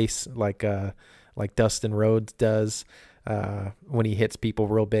the face, like Dustin Rhodes does. When he hits people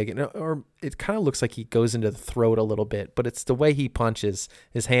real big, or it kind of looks like he goes into the throat a little bit, but it's the way he punches,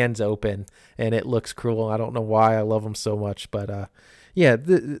 his hands open, and it looks cruel. I don't know why I love him so much, but yeah.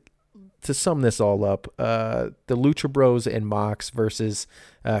 To sum this all up, the Lucha Bros and Mox versus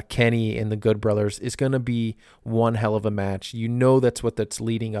Kenny and the Good Brothers is going to be one hell of a match. You know that's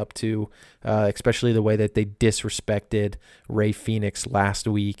leading up to, especially the way that they disrespected Ray Phoenix last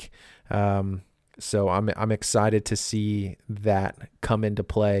week. So I'm excited to see that come into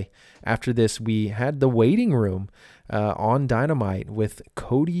play. After this, we had the waiting room on Dynamite with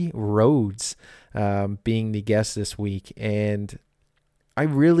Cody Rhodes being the guest this week. And I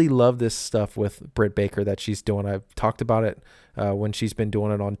really love this stuff with Britt Baker that she's doing. I've talked about it when she's been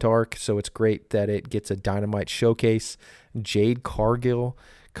doing it on Dark. So it's great that it gets a Dynamite showcase. Jade Cargill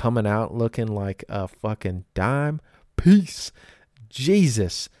coming out looking like a fucking dime piece.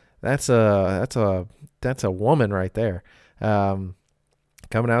 Jesus. That's a woman right there, coming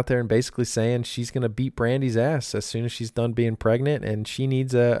out there and basically saying she's gonna beat Brandy's ass as soon as she's done being pregnant, and she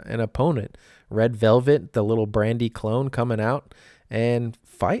needs an opponent. Red Velvet, the little Brandy clone, coming out and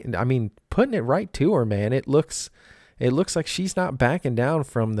fighting. I mean, putting it right to her, man. It looks like she's not backing down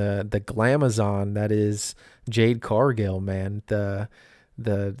from the glamazon that is Jade Cargill, man. The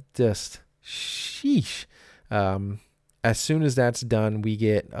just sheesh. As soon as that's done, we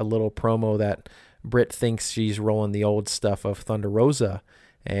get a little promo that Britt thinks she's rolling the old stuff of Thunder Rosa,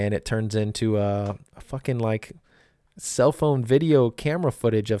 and it turns into a fucking like cell phone video camera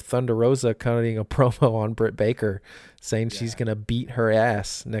footage of Thunder Rosa cutting a promo on Britt Baker, saying she's gonna beat her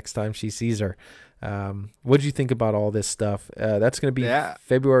ass next time she sees her. What do you think about all this stuff? That's gonna be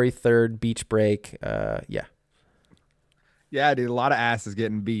February 3rd, Beach Break. Yeah, dude, a lot of ass is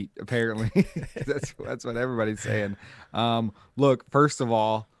getting beat, apparently. That's what everybody's saying. Look, first of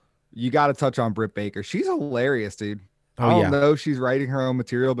all, you got to touch on Britt Baker. She's hilarious, dude. I don't know if she's writing her own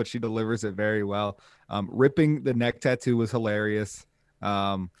material, but she delivers it very well. Ripping the neck tattoo was hilarious.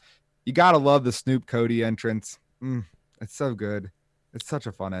 You got to love the Snoop Cody entrance. It's so good. It's such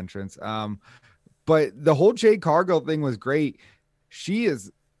a fun entrance. But the whole Jade Cargill thing was great. She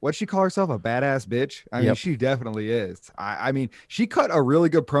is what she call herself, a badass bitch? I mean, Yep. she definitely is. I mean, she cut a really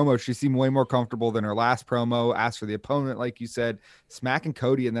good promo. She seemed way more comfortable than her last promo. Asked for the opponent, like you said, smacking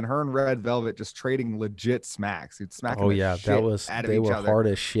Cody, and then her and Red Velvet just trading legit smacks. Dude, smacking Oh the yeah, shit out of they each were other. hard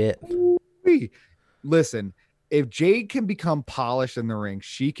as shit. Ooh-wee. Listen, if Jade can become polished in the ring,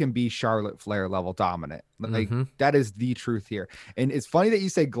 she can be Charlotte Flair level dominant. Like that is the truth here. And it's funny that you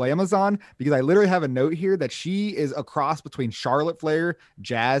say Glamazon, because I literally have a note here that she is a cross between Charlotte Flair,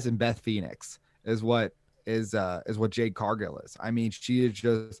 Jazz, and Beth Phoenix is what Jade Cargill is. I mean, she is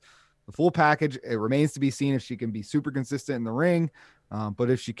just the full package. It remains to be seen if she can be super consistent in the ring. But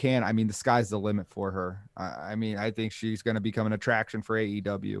if she can, I mean, the sky's the limit for her. I mean, I think she's going to become an attraction for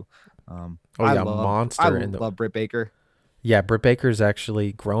AEW. Monster. I love Britt Baker. Yeah, Britt Baker's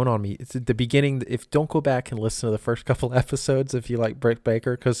actually grown on me. It's at the beginning. If don't go back and listen to the first couple episodes if you like Britt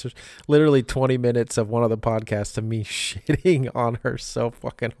Baker, because there's literally 20 minutes of one of the podcasts of me shitting on her so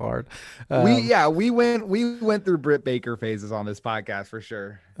fucking hard. We went through Britt Baker phases on this podcast for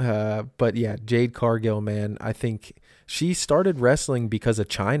sure. But yeah, Jade Cargill, man, I think she started wrestling because of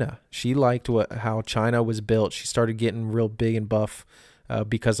China. She liked how China was built. She started getting real big and buff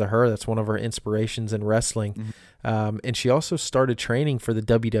because of her. That's one of her inspirations in wrestling. And she also started training for the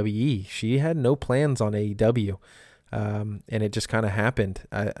WWE. She had no plans on AEW, and it just kind of happened.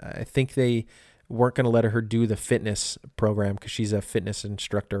 I think they weren't going to let her do the fitness program because she's a fitness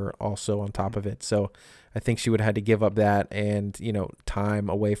instructor also on top of it. So I think she would have had to give up that and, time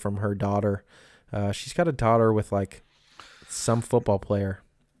away from her daughter. She's got a daughter with like some football player,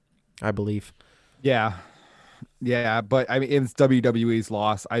 I believe. Yeah, but I mean, it's WWE's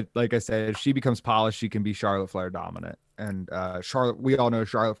loss. Like I said, if she becomes polished, she can be Charlotte Flair dominant. And we all know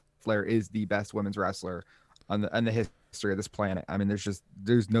Charlotte Flair is the best women's wrestler on the history of this planet. I mean,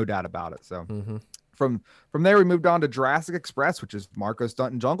 there's no doubt about it. So from there, we moved on to Jurassic Express, which is Marco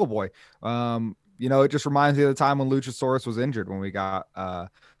Stunt and Jungle Boy. It just reminds me of the time when Luchasaurus was injured, when we got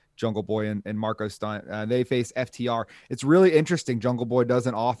Jungle Boy and Marco Stunt. They face FTR. It's really interesting. Jungle Boy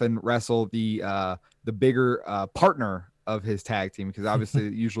doesn't often wrestle the bigger partner of his tag team, because obviously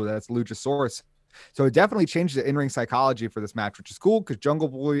usually that's Luchasaurus. So it definitely changed the in-ring psychology for this match, which is cool because Jungle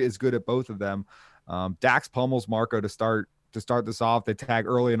Boy is good at both of them. Dax pummels Marco to start this off. They tag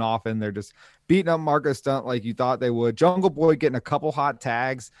early and often. They're just beating up Marco Stunt like you thought they would. Jungle Boy getting a couple hot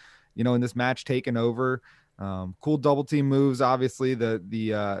tags, in this match, taking over. Cool double team moves. Obviously the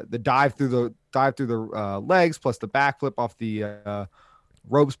dive through the legs plus the backflip off the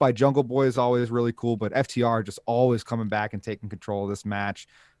ropes by Jungle Boy is always really cool, but FTR just always coming back and taking control of this match.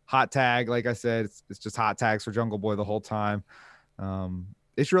 Hot tag, like I said, it's just hot tags for Jungle Boy the whole time.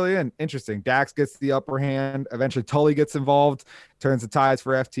 It's really interesting. Dax gets the upper hand. Eventually Tully gets involved, turns the tides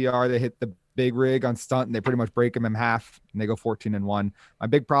for FTR. They hit the big rig on Stunt and they pretty much break him in half and they go 14-1. My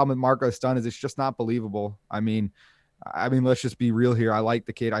big problem with Marco Stunt is it's just not believable. I mean, let's just be real here. I like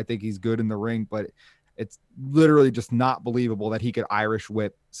the kid. I think he's good in the ring, but it's literally just not believable that he could Irish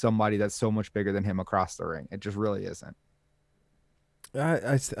whip somebody that's so much bigger than him across the ring. It just really isn't.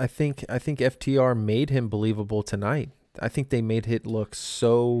 I think FTR made him believable tonight. I think they made it look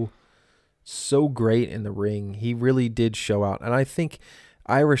so great in the ring. He really did show out. And I think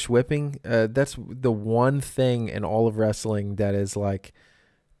Irish whipping, that's the one thing in all of wrestling that is like,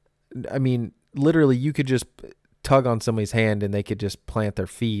 I mean, literally you could just tug on somebody's hand and they could just plant their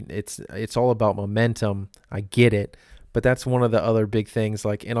feet. It's all about momentum. I get it. But that's one of the other big things,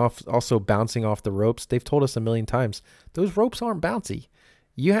 like, and also bouncing off the ropes. They've told us a million times, those ropes aren't bouncy.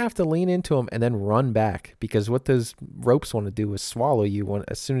 You have to lean into them and then run back, because what those ropes want to do is swallow you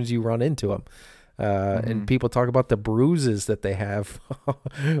as soon as you run into them. And people talk about the bruises that they have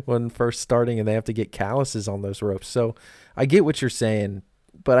when first starting, and they have to get calluses on those ropes. So I get what you're saying,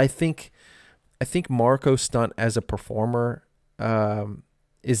 but I think Marco Stunt as a performer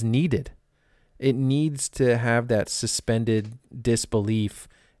is needed. It needs to have that suspended disbelief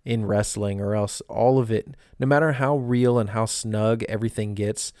in wrestling, or else all of it, no matter how real and how snug everything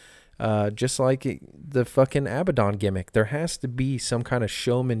gets, just like the fucking Abaddon gimmick, there has to be some kind of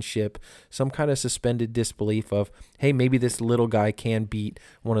showmanship, some kind of suspended disbelief of, hey, maybe this little guy can beat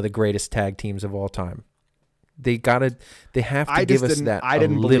one of the greatest tag teams of all time. They have to give us that. I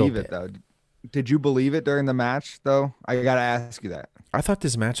didn't believe it though. Did you believe it during the match though? I got to ask you that. I thought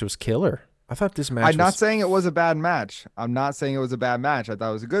this match was killer. I'm not saying it was a bad match. I thought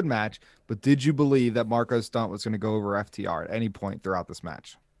it was a good match, but did you believe that Marco Stunt was going to go over FTR at any point throughout this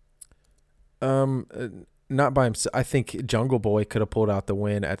match? Not by himself. I think Jungle Boy could have pulled out the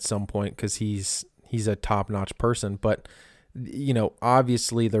win at some point because he's a top-notch person. But,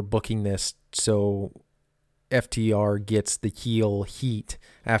 obviously they're booking this so FTR gets the heel heat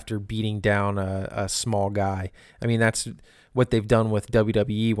after beating down a small guy. I mean, that's what they've done with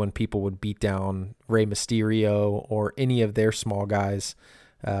WWE when people would beat down Rey Mysterio or any of their small guys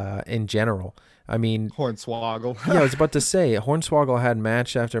in general. I mean, Hornswoggle. Yeah, I was about to say, Hornswoggle had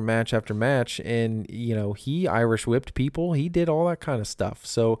match after match after match, and, you know, he Irish whipped people. He did all that kind of stuff.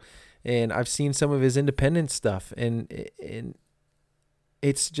 So, and I've seen some of his independent stuff, and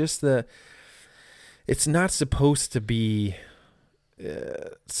it's just it's not supposed to be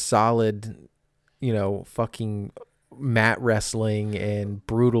solid, you know, fucking mat wrestling and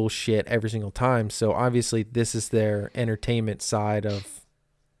brutal shit every single time. So obviously this is their entertainment side of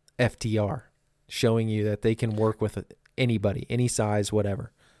FTR, showing you that they can work with anybody, any size,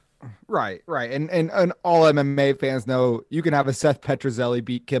 whatever. Right. And all MMA fans know you can have a Seth Petrozelli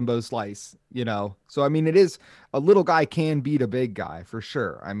beat Kimbo Slice, you know. So I mean, it is a little guy can beat a big guy for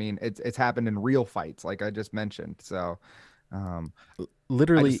sure. I mean, it's happened in real fights, like I just mentioned. So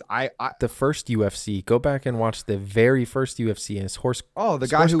literally the first UFC, go back and watch the very first UFC, and it's the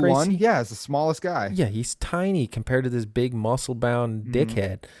guy who won, it's the smallest guy. Yeah, he's tiny compared to this big muscle bound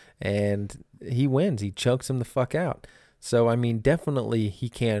dickhead, and he wins. He chokes him the fuck out. So I mean, definitely he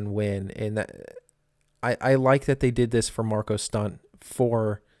can win, and that I like that they did this for Marco Stunt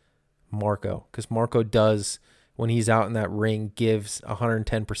for Marco, because Marco does, when he's out in that ring, gives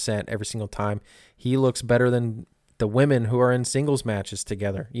 110% every single time. He looks better than the women who are in singles matches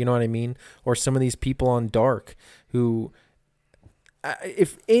together. You know what I mean? Or some of these people on Dark who,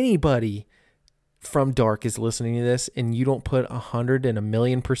 if anybody from Dark is listening to this and you don't put 100 and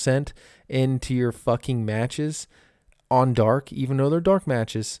 1,000,000% into your fucking matches on Dark, even though they're Dark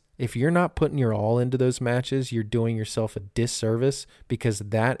matches, if you're not putting your all into those matches, you're doing yourself a disservice, because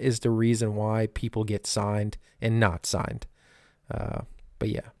that is the reason why people get signed and not signed. But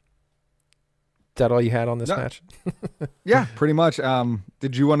yeah. Is that all you had on this match? Yeah, pretty much.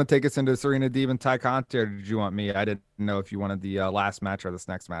 Did you want to take us into Serena Deeb and Ty Conti, or did you want me? I didn't know if you wanted the last match or this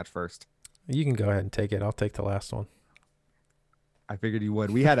next match first. You can go ahead and take it. I'll take the last one. I figured you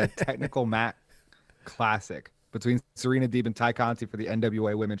would. We had a technical mat classic between Serena Deeb and Ty Conti for the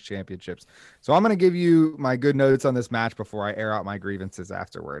NWA Women's Championships. So I'm going to give you my good notes on this match before I air out my grievances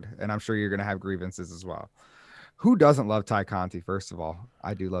afterward. And I'm sure you're going to have grievances as well. Who doesn't love Ty Conti? First of all,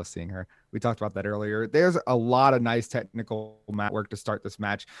 I do love seeing her. We talked about that earlier. There's a lot of nice technical mat work to start this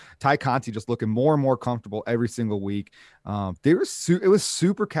match. Ty Conti just looking more and more comfortable every single week. It was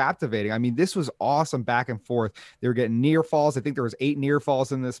super captivating. I mean, this was awesome back and forth. They were getting near falls. I think there was 8 near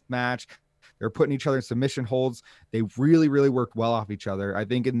falls in this match. They're putting each other in submission holds. They really, really worked well off each other. I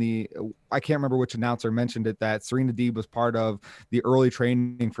think I can't remember which announcer mentioned it, that Serena Deeb was part of the early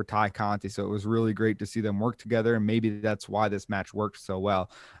training for Ty Conti. So it was really great to see them work together. And maybe that's why this match worked so well.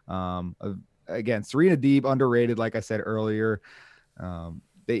 Again, Serena Deeb, underrated, like I said earlier.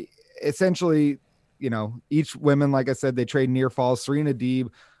 They essentially, each women, like I said, they trade near falls. Serena Deeb,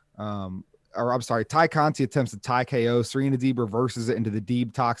 Ty Conti attempts to tie KO. Serena Deeb reverses it into the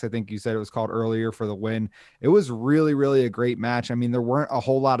Deeb Tox, I think you said it was called earlier, for the win. It was really, really a great match. I mean, there weren't a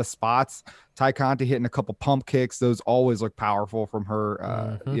whole lot of spots. Ty Conti hitting a couple pump kicks. Those always look powerful from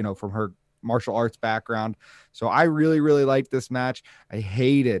her, from her martial arts background. So I really, really liked this match. I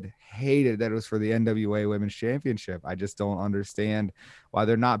hated that it was for the NWA Women's Championship. I just don't understand why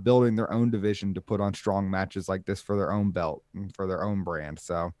they're not building their own division to put on strong matches like this for their own belt and for their own brand.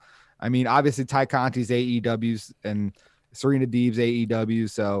 So, I mean, obviously Ty Conti's AEW's and Serena Deeb's AEW.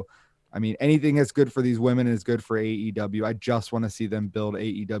 So, I mean, anything that's good for these women is good for AEW. I just want to see them build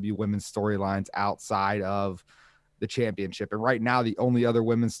AEW women's storylines outside of the championship. And right now, the only other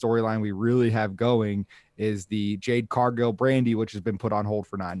women's storyline we really have going is the Jade Cargill Brandy, which has been put on hold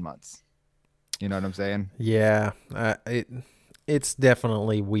for 9 months. You know what I'm saying? Yeah, it's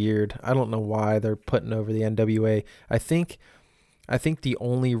definitely weird. I don't know why they're putting over the NWA. I think the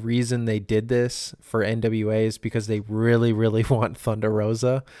only reason they did this for NWA is because they really, really want Thunder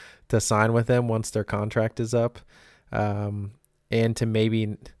Rosa to sign with them once their contract is up. And to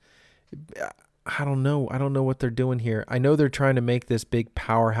maybe, I don't know what they're doing here. I know they're trying to make this big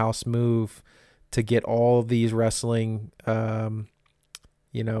powerhouse move to get all these wrestling,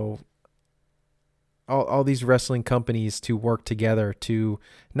 all these wrestling companies to work together to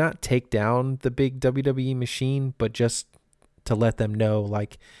not take down the big WWE machine, but just to let them know,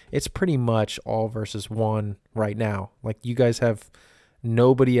 like, it's pretty much all versus one right now. Like, you guys have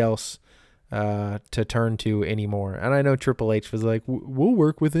nobody else to turn to anymore. And I know Triple H was like, we'll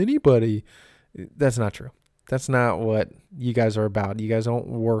work with anybody. That's not true. That's not what you guys are about. You guys don't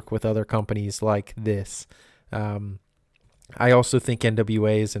work with other companies like this. I also think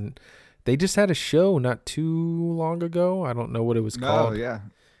NWA is They just had a show not too long ago. I don't know what it was called.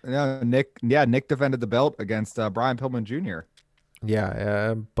 Nick defended the belt against Brian Pillman Jr.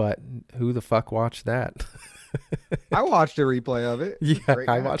 Yeah, but who the fuck watched that? I watched a replay of it. Yeah,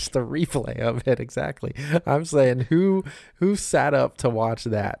 I watched the replay of it, exactly. I'm saying who sat up to watch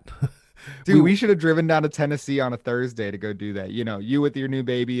that? Dude, we should have driven down to Tennessee on a Thursday to go do that. You know, you with your new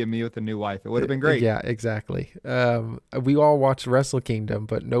baby and me with the new wife. It would have been great. Yeah, exactly. We all watched Wrestle Kingdom,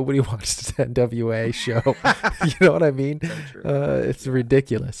 but nobody watched the NWA show. You know what I mean? It's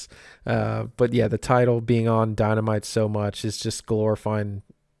ridiculous. But yeah, the title being on Dynamite so much is just glorifying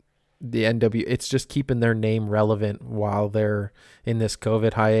the NW. It's just keeping their name relevant while they're in this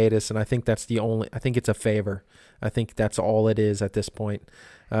COVID hiatus. And I think that's I think it's a favor. I think that's all it is at this point.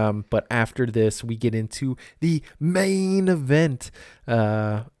 But after this, we get into the main event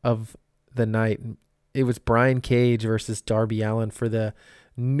of the night. It was Brian Cage versus Darby Allin for the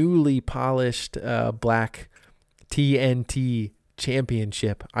newly polished black TNT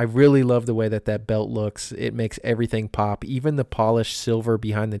championship. I really love the way that belt looks. It makes everything pop. Even the polished silver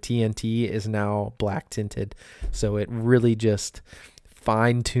behind the TNT is now black tinted. So it really just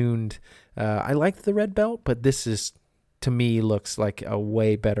fine-tuned. I like the red belt, but this is, to me, looks like a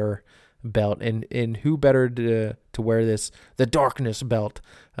way better belt. And who better to wear this, the darkness belt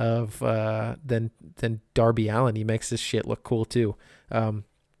of than Darby Allin. He makes this shit look cool too.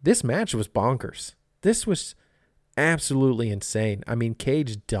 This match was bonkers. This was absolutely insane. I mean,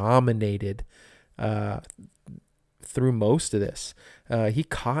 Cage dominated through most of this. He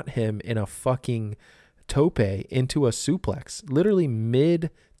caught him in a fucking tope into a suplex, literally mid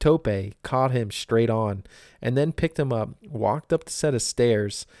tope, caught him straight on, and then picked him up, walked up the set of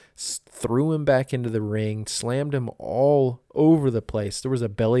stairs, threw him back into the ring, slammed him all over the place. There was a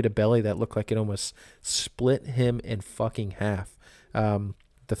belly to belly that looked like it almost split him in fucking half.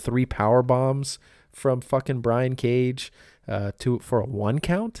 The 3 power bombs from fucking Brian Cage for a 1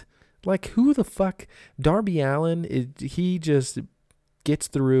 count. Like, who the fuck? Darby Allin, he just gets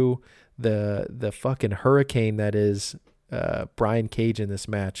through the fucking hurricane that is Brian Cage in this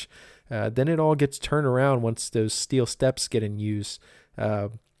match. Then it all gets turned around once those steel steps get in use.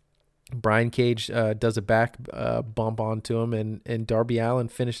 Brian Cage does a back bump onto him, and Darby Allin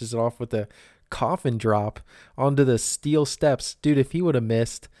finishes it off with a coffin drop onto the steel steps. Dude, if he would have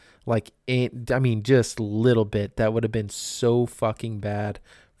missed, just a little bit, that would have been so fucking bad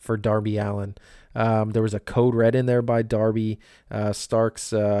for Darby Allin. There was a code red in there by Darby.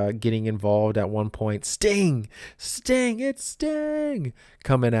 Starks getting involved at one point. Sting, it's Sting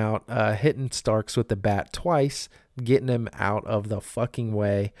coming out, hitting Starks with the bat twice, getting him out of the fucking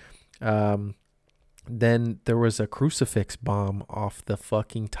way. Then there was a crucifix bomb off the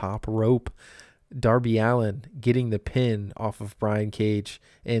fucking top rope. Darby Allin getting the pin off of Brian Cage,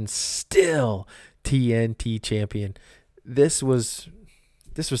 and still TNT champion. This was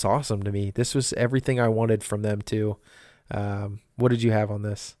awesome to me. This was everything I wanted from them too. What did you have on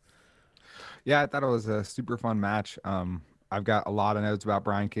this? Yeah, I thought it was a super fun match. I've got a lot of notes about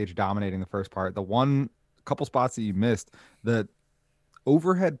Brian Cage dominating the first part. The couple spots that you missed, the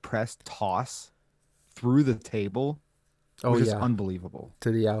overhead press toss through the table. Which is unbelievable.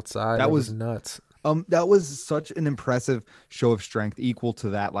 To the outside. That was nuts. That was such an impressive show of strength, equal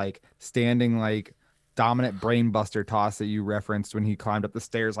to that like standing like dominant brainbuster toss that you referenced when he climbed up the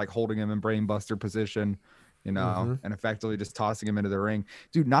stairs, like holding him in brainbuster position, and effectively just tossing him into the ring.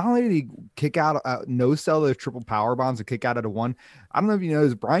 Dude, not only did he kick out, no sell the triple power bombs and kick out at a 1. I don't know if you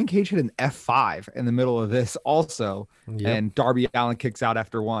noticed, Brian Cage hit an F5 in the middle of this also. Yep. And Darby Allin kicks out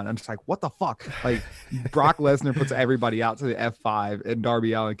after 1. I'm just like, what the fuck? Like, Brock Lesnar puts everybody out to the F5 and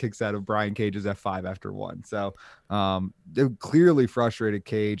Darby Allin kicks out of Brian Cage's F5 after 1. So they clearly frustrated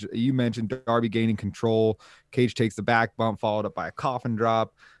Cage. You mentioned Darby gaining control. Cage takes the back bump, followed up by a coffin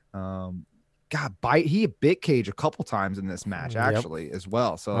drop. He bit Cage a couple times in this match actually as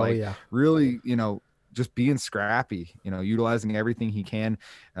well. So really, just being scrappy, utilizing everything he can.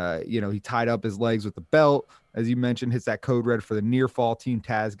 He tied up his legs with the belt, as you mentioned, hits that code red for the near fall. Team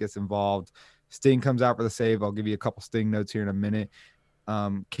Taz gets involved. Sting comes out for the save. I'll give you a couple Sting notes here in a minute.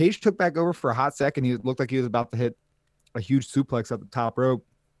 Cage took back over for a hot second. He looked like he was about to hit a huge suplex at the top rope.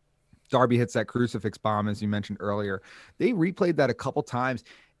 Darby hits that crucifix bomb, as you mentioned earlier. They replayed that a couple times.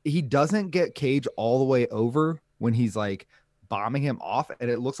 He doesn't get Cage all the way over when he's like bombing him off,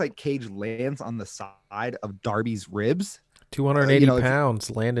 and it looks like Cage lands on the side of Darby's ribs. 280 pounds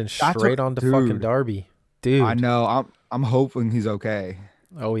landing straight onto fucking Darby. Dude, I know. I'm hoping he's okay.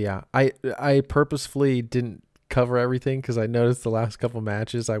 Oh yeah. I purposefully didn't cover everything because I noticed the last couple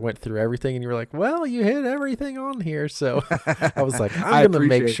matches I went through everything, and you were like, "Well, you hit everything on here." So I was like, "I'm gonna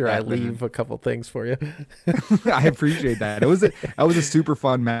make sure I leave a couple things for you." I appreciate that. That was a super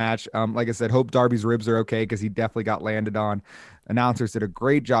fun match. Like I said, hope Darby's ribs are okay because he definitely got landed on. Announcers did a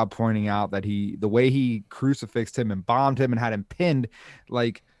great job pointing out that the way he crucifixed him and bombed him and had him pinned,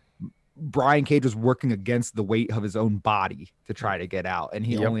 like Brian Cage was working against the weight of his own body to try to get out, and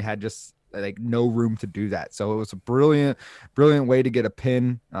he only had just like no room to do that. So it was a brilliant way to get a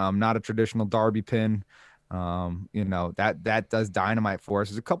pin. Not a traditional Darby pin. That does Dynamite for us.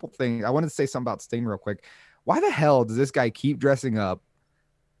 There's a couple things I wanted to say something about Sting real quick. Why the hell does this guy keep dressing up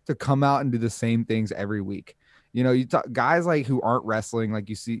to come out and do the same things every week? You talk guys like who aren't wrestling, like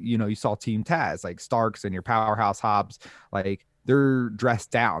you see, you saw Team Taz, like Starks and your Powerhouse Hobbs, like they're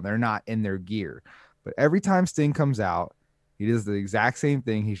dressed down. They're not in their gear. But every time Sting comes out, he does the exact same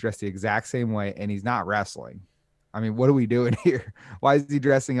thing. He's dressed the exact same way, and he's not wrestling. I mean, what are we doing here? Why is he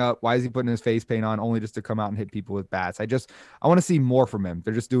dressing up? Why is he putting his face paint on only just to come out and hit people with bats? I want to see more from him.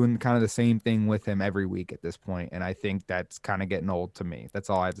 They're just doing kind of the same thing with him every week at this point, and I think that's kind of getting old to me. That's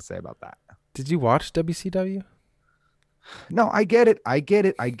all I have to say about that. Did you watch WCW? No, I get it.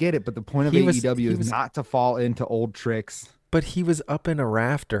 But the point of AEW is not to fall into old tricks. But he was up in a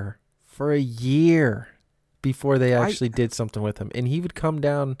rafter for a year before they actually did something with him. And he would come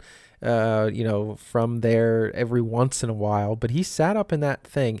down, from there every once in a while. But he sat up in that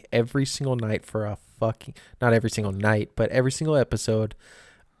thing every single night for not every single night, but every single episode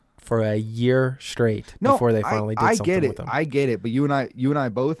for a year straight before they finally did something with him. I get it. But you and I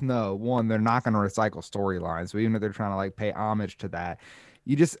both know, one, they're not going to recycle storylines. So even if they're trying to like pay homage to that,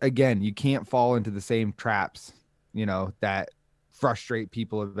 you can't fall into the same traps, that frustrate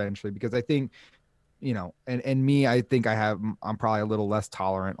people eventually, because I think, and me, I think I'm probably a little less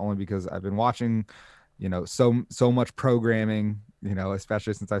tolerant only because I've been watching, so much programming,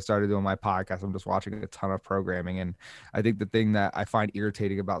 especially since I started doing my podcast. I'm just watching a ton of programming. And I think the thing that I find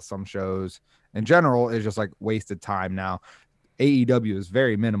irritating about some shows in general is just like wasted time. Now, AEW is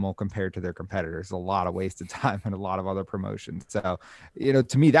very minimal compared to their competitors. A lot of wasted time and a lot of other promotions. So,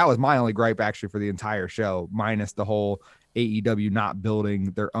 to me, that was my only gripe actually for the entire show, minus the whole AEW not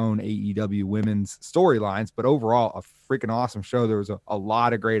building their own AEW women's storylines. But overall, a freaking awesome show. There was a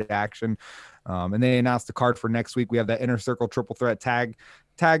lot of great action. And they announced the card for next week. We have that Inner Circle triple threat tag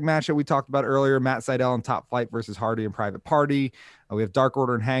match that we talked about earlier. Matt Sydal and Top Flight versus Hardy and Private Party. We have Dark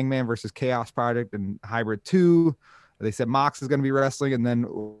Order and Hangman versus Chaos Project and Hybrid 2. They said Mox is going to be wrestling, and then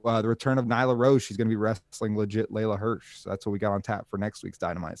the return of Nyla Rose. She's going to be wrestling legit Layla Hirsch. So that's what we got on tap for next week's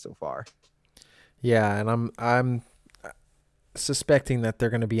Dynamite so far. Yeah, and I'm suspecting that they're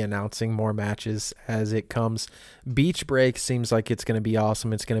going to be announcing more matches as it comes. Beach Break seems like it's going to be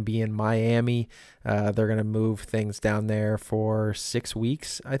awesome. It's going to be in Miami. They're going to move things down there for 6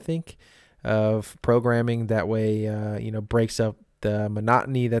 weeks, I think, of programming. That way, breaks up the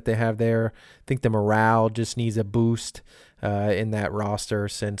monotony that they have there. I think the morale just needs a boost in that roster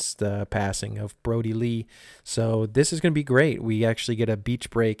since the passing of Brody Lee. So this is going to be great. We actually get a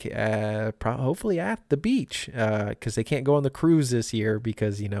beach break, hopefully at the beach, because they can't go on the cruise this year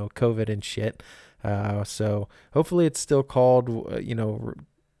because, COVID and shit. So hopefully it's still called,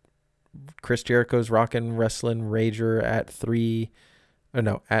 Chris Jericho's Rockin' Wrestling Rager at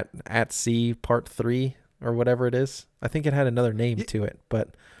Sea Part 3 or whatever it is. I think it had another name to it, but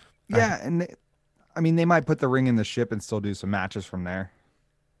and they might put the ring in the ship and still do some matches from there.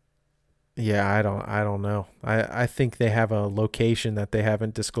 Yeah, I don't know. I think they have a location that they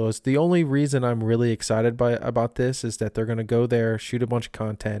haven't disclosed. The only reason I'm really excited about this is that they're going to go there, shoot a bunch of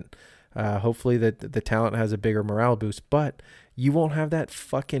content. Hopefully that the talent has a bigger morale boost, but you won't have that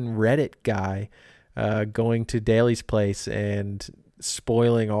fucking Reddit guy going to Daly's place and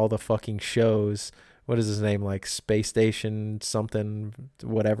spoiling all the fucking shows. What is his name? Like Space Station something,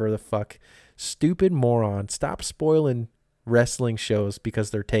 whatever the fuck. Stupid moron. Stop spoiling wrestling shows because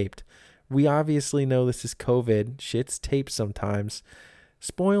they're taped. We obviously know this is COVID. Shit's taped sometimes.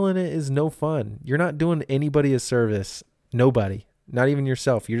 Spoiling it is no fun. You're not doing anybody a service. Nobody. Not even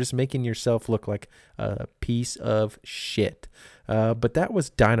yourself. You're just making yourself look like a piece of shit. But that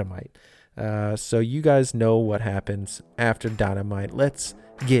was Dynamite. So you guys know what happens after Dynamite. Let's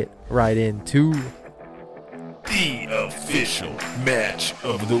get right into the official match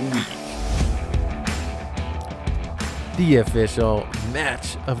of the week. The official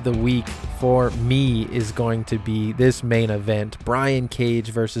match of the week for me is going to be this main event, Brian Cage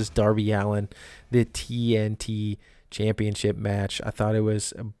versus Darby Allin, the TNT Championship match. I thought it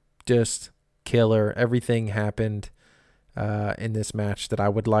was just killer. Everything happened in this match that I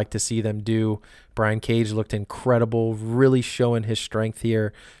would like to see them do. Brian Cage looked incredible, really showing his strength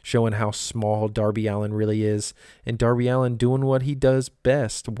here, showing how small Darby Allin really is, and Darby Allin doing what he does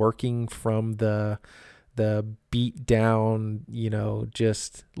best, working from the beat down,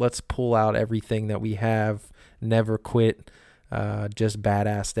 just let's pull out everything that we have, never quit, just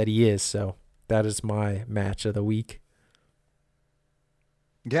badass that he is. So that is my match of the week.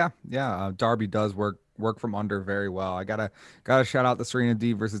 Yeah. Darby does work from under very well. I gotta shout out the Serena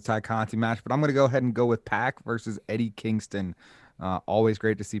Deeb versus Ty Conti match, but I'm gonna go ahead and go with Pac versus Eddie Kingston. Always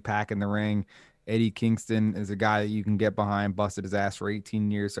great to see Pac in the ring. Eddie Kingston is a guy that you can get behind, busted his ass for 18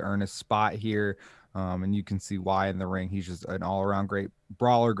 years to earn a spot here. And you can see why in the ring. He's just an all-around great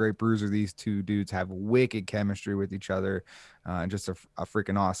brawler, great bruiser. These two dudes have wicked chemistry with each other, and just a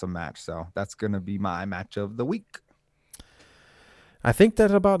freaking awesome match. So that's going to be my match of the week. I think that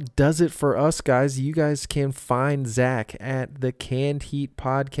about does it for us, guys. You guys can find Zach at the Canned Heat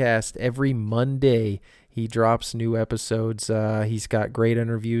Podcast every Monday. He drops new episodes. He's got great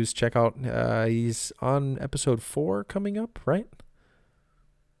interviews. Check out, he's on episode 4 coming up, right?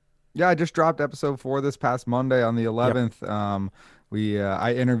 Yeah, I just dropped episode 4 this past Monday on the 11th. Yep.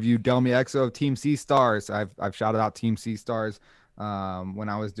 I interviewed Delmi Exo of Team C Stars. I've shouted out Team C Stars when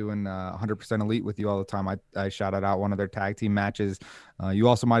I was doing 100% Elite with you all the time. I shouted out one of their tag team matches. You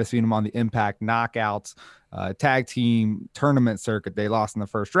also might have seen them on the Impact Knockouts tag team tournament circuit. They lost in the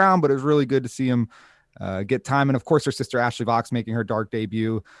first round, but it was really good to see them get time. And of course, her sister Ashley Vox making her Dark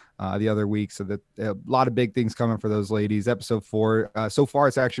debut the other week. So that a lot of big things coming for those ladies. Episode 4, so far,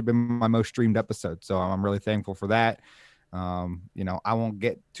 it's actually been my most streamed episode. So I'm really thankful for that. I won't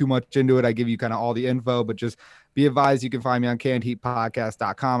get too much into it. I give you kind of all the info, but just be advised, you can find me on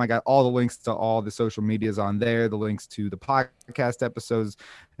cannedheatpodcast.com. I got all the links to all the social medias on there, the links to the podcast episodes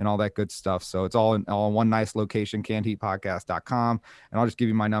and all that good stuff. So it's all in one nice location, cannedheatpodcast.com. And I'll just give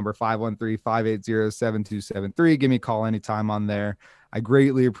you my number, 513-580-7273. Give me a call anytime on there. I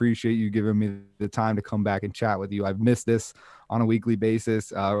greatly appreciate you giving me the time to come back and chat with you. I've missed this on a weekly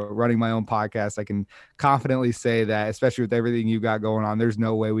basis. Running my own podcast, I can confidently say that, especially with everything you got going on, there's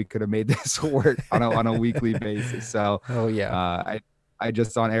no way we could have made this work on a weekly basis. So, I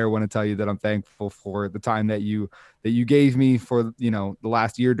just on air want to tell you that I'm thankful for the time that you gave me for the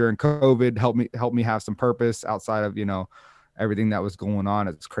last year during COVID. Help me have some purpose outside of everything that was going on.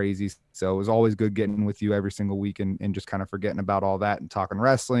 It's crazy. So it was always good getting with you every single week and just kind of forgetting about all that and talking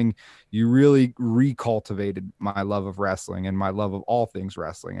wrestling. You really recultivated my love of wrestling and my love of all things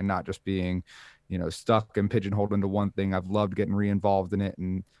wrestling, and not just being, stuck and pigeonholed into one thing. I've loved getting re-involved in it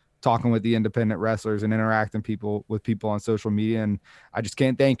and talking with the independent wrestlers and interacting with people on social media. And I just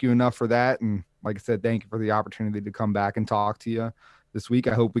can't thank you enough for that. And like I said, thank you for the opportunity to come back and talk to you this week.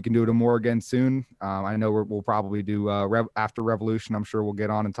 I hope we can do it more again soon. I know we'll probably do after Revolution. I'm sure we'll get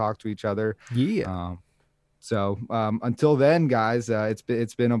on and talk to each other. Yeah. So until then, guys,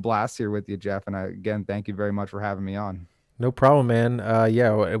 it's been a blast here with you, Jeff. And again, thank you very much for having me on. No problem, man.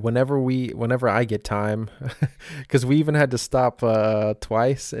 Whenever I get time, because we even had to stop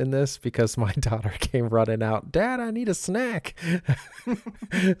twice in this because my daughter came running out. Dad, I need a snack,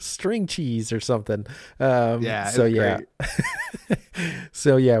 string cheese or something. Great.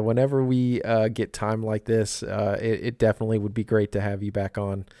 So yeah, whenever we get time like this, it definitely would be great to have you back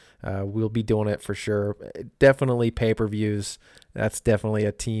on. We'll be doing it for sure. Definitely pay-per-views. That's definitely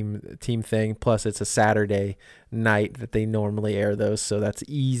a team thing. Plus, it's a Saturday night that they normally air those, so that's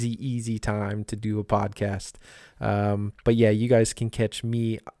easy time to do a podcast. But yeah, you guys can catch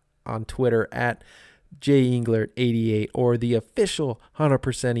me on Twitter at JEnglert88 or the official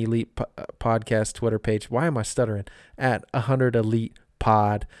 100% Elite podcast Twitter page. Why am I stuttering? At 100 Elite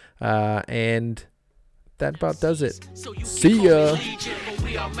Pod. And that about does it. See ya.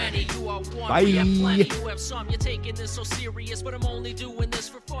 Bye. You have some, you're taking this so serious, but I'm only doing this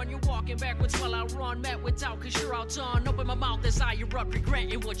for fun. You're walking backwards while I run, met with doubt cause you're outdone. Open my mouth as I erupt,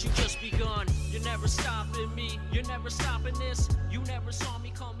 regretting what you just begun. You're never stopping me, you're never stopping this. You never saw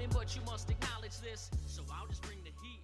me coming, but you must acknowledge this.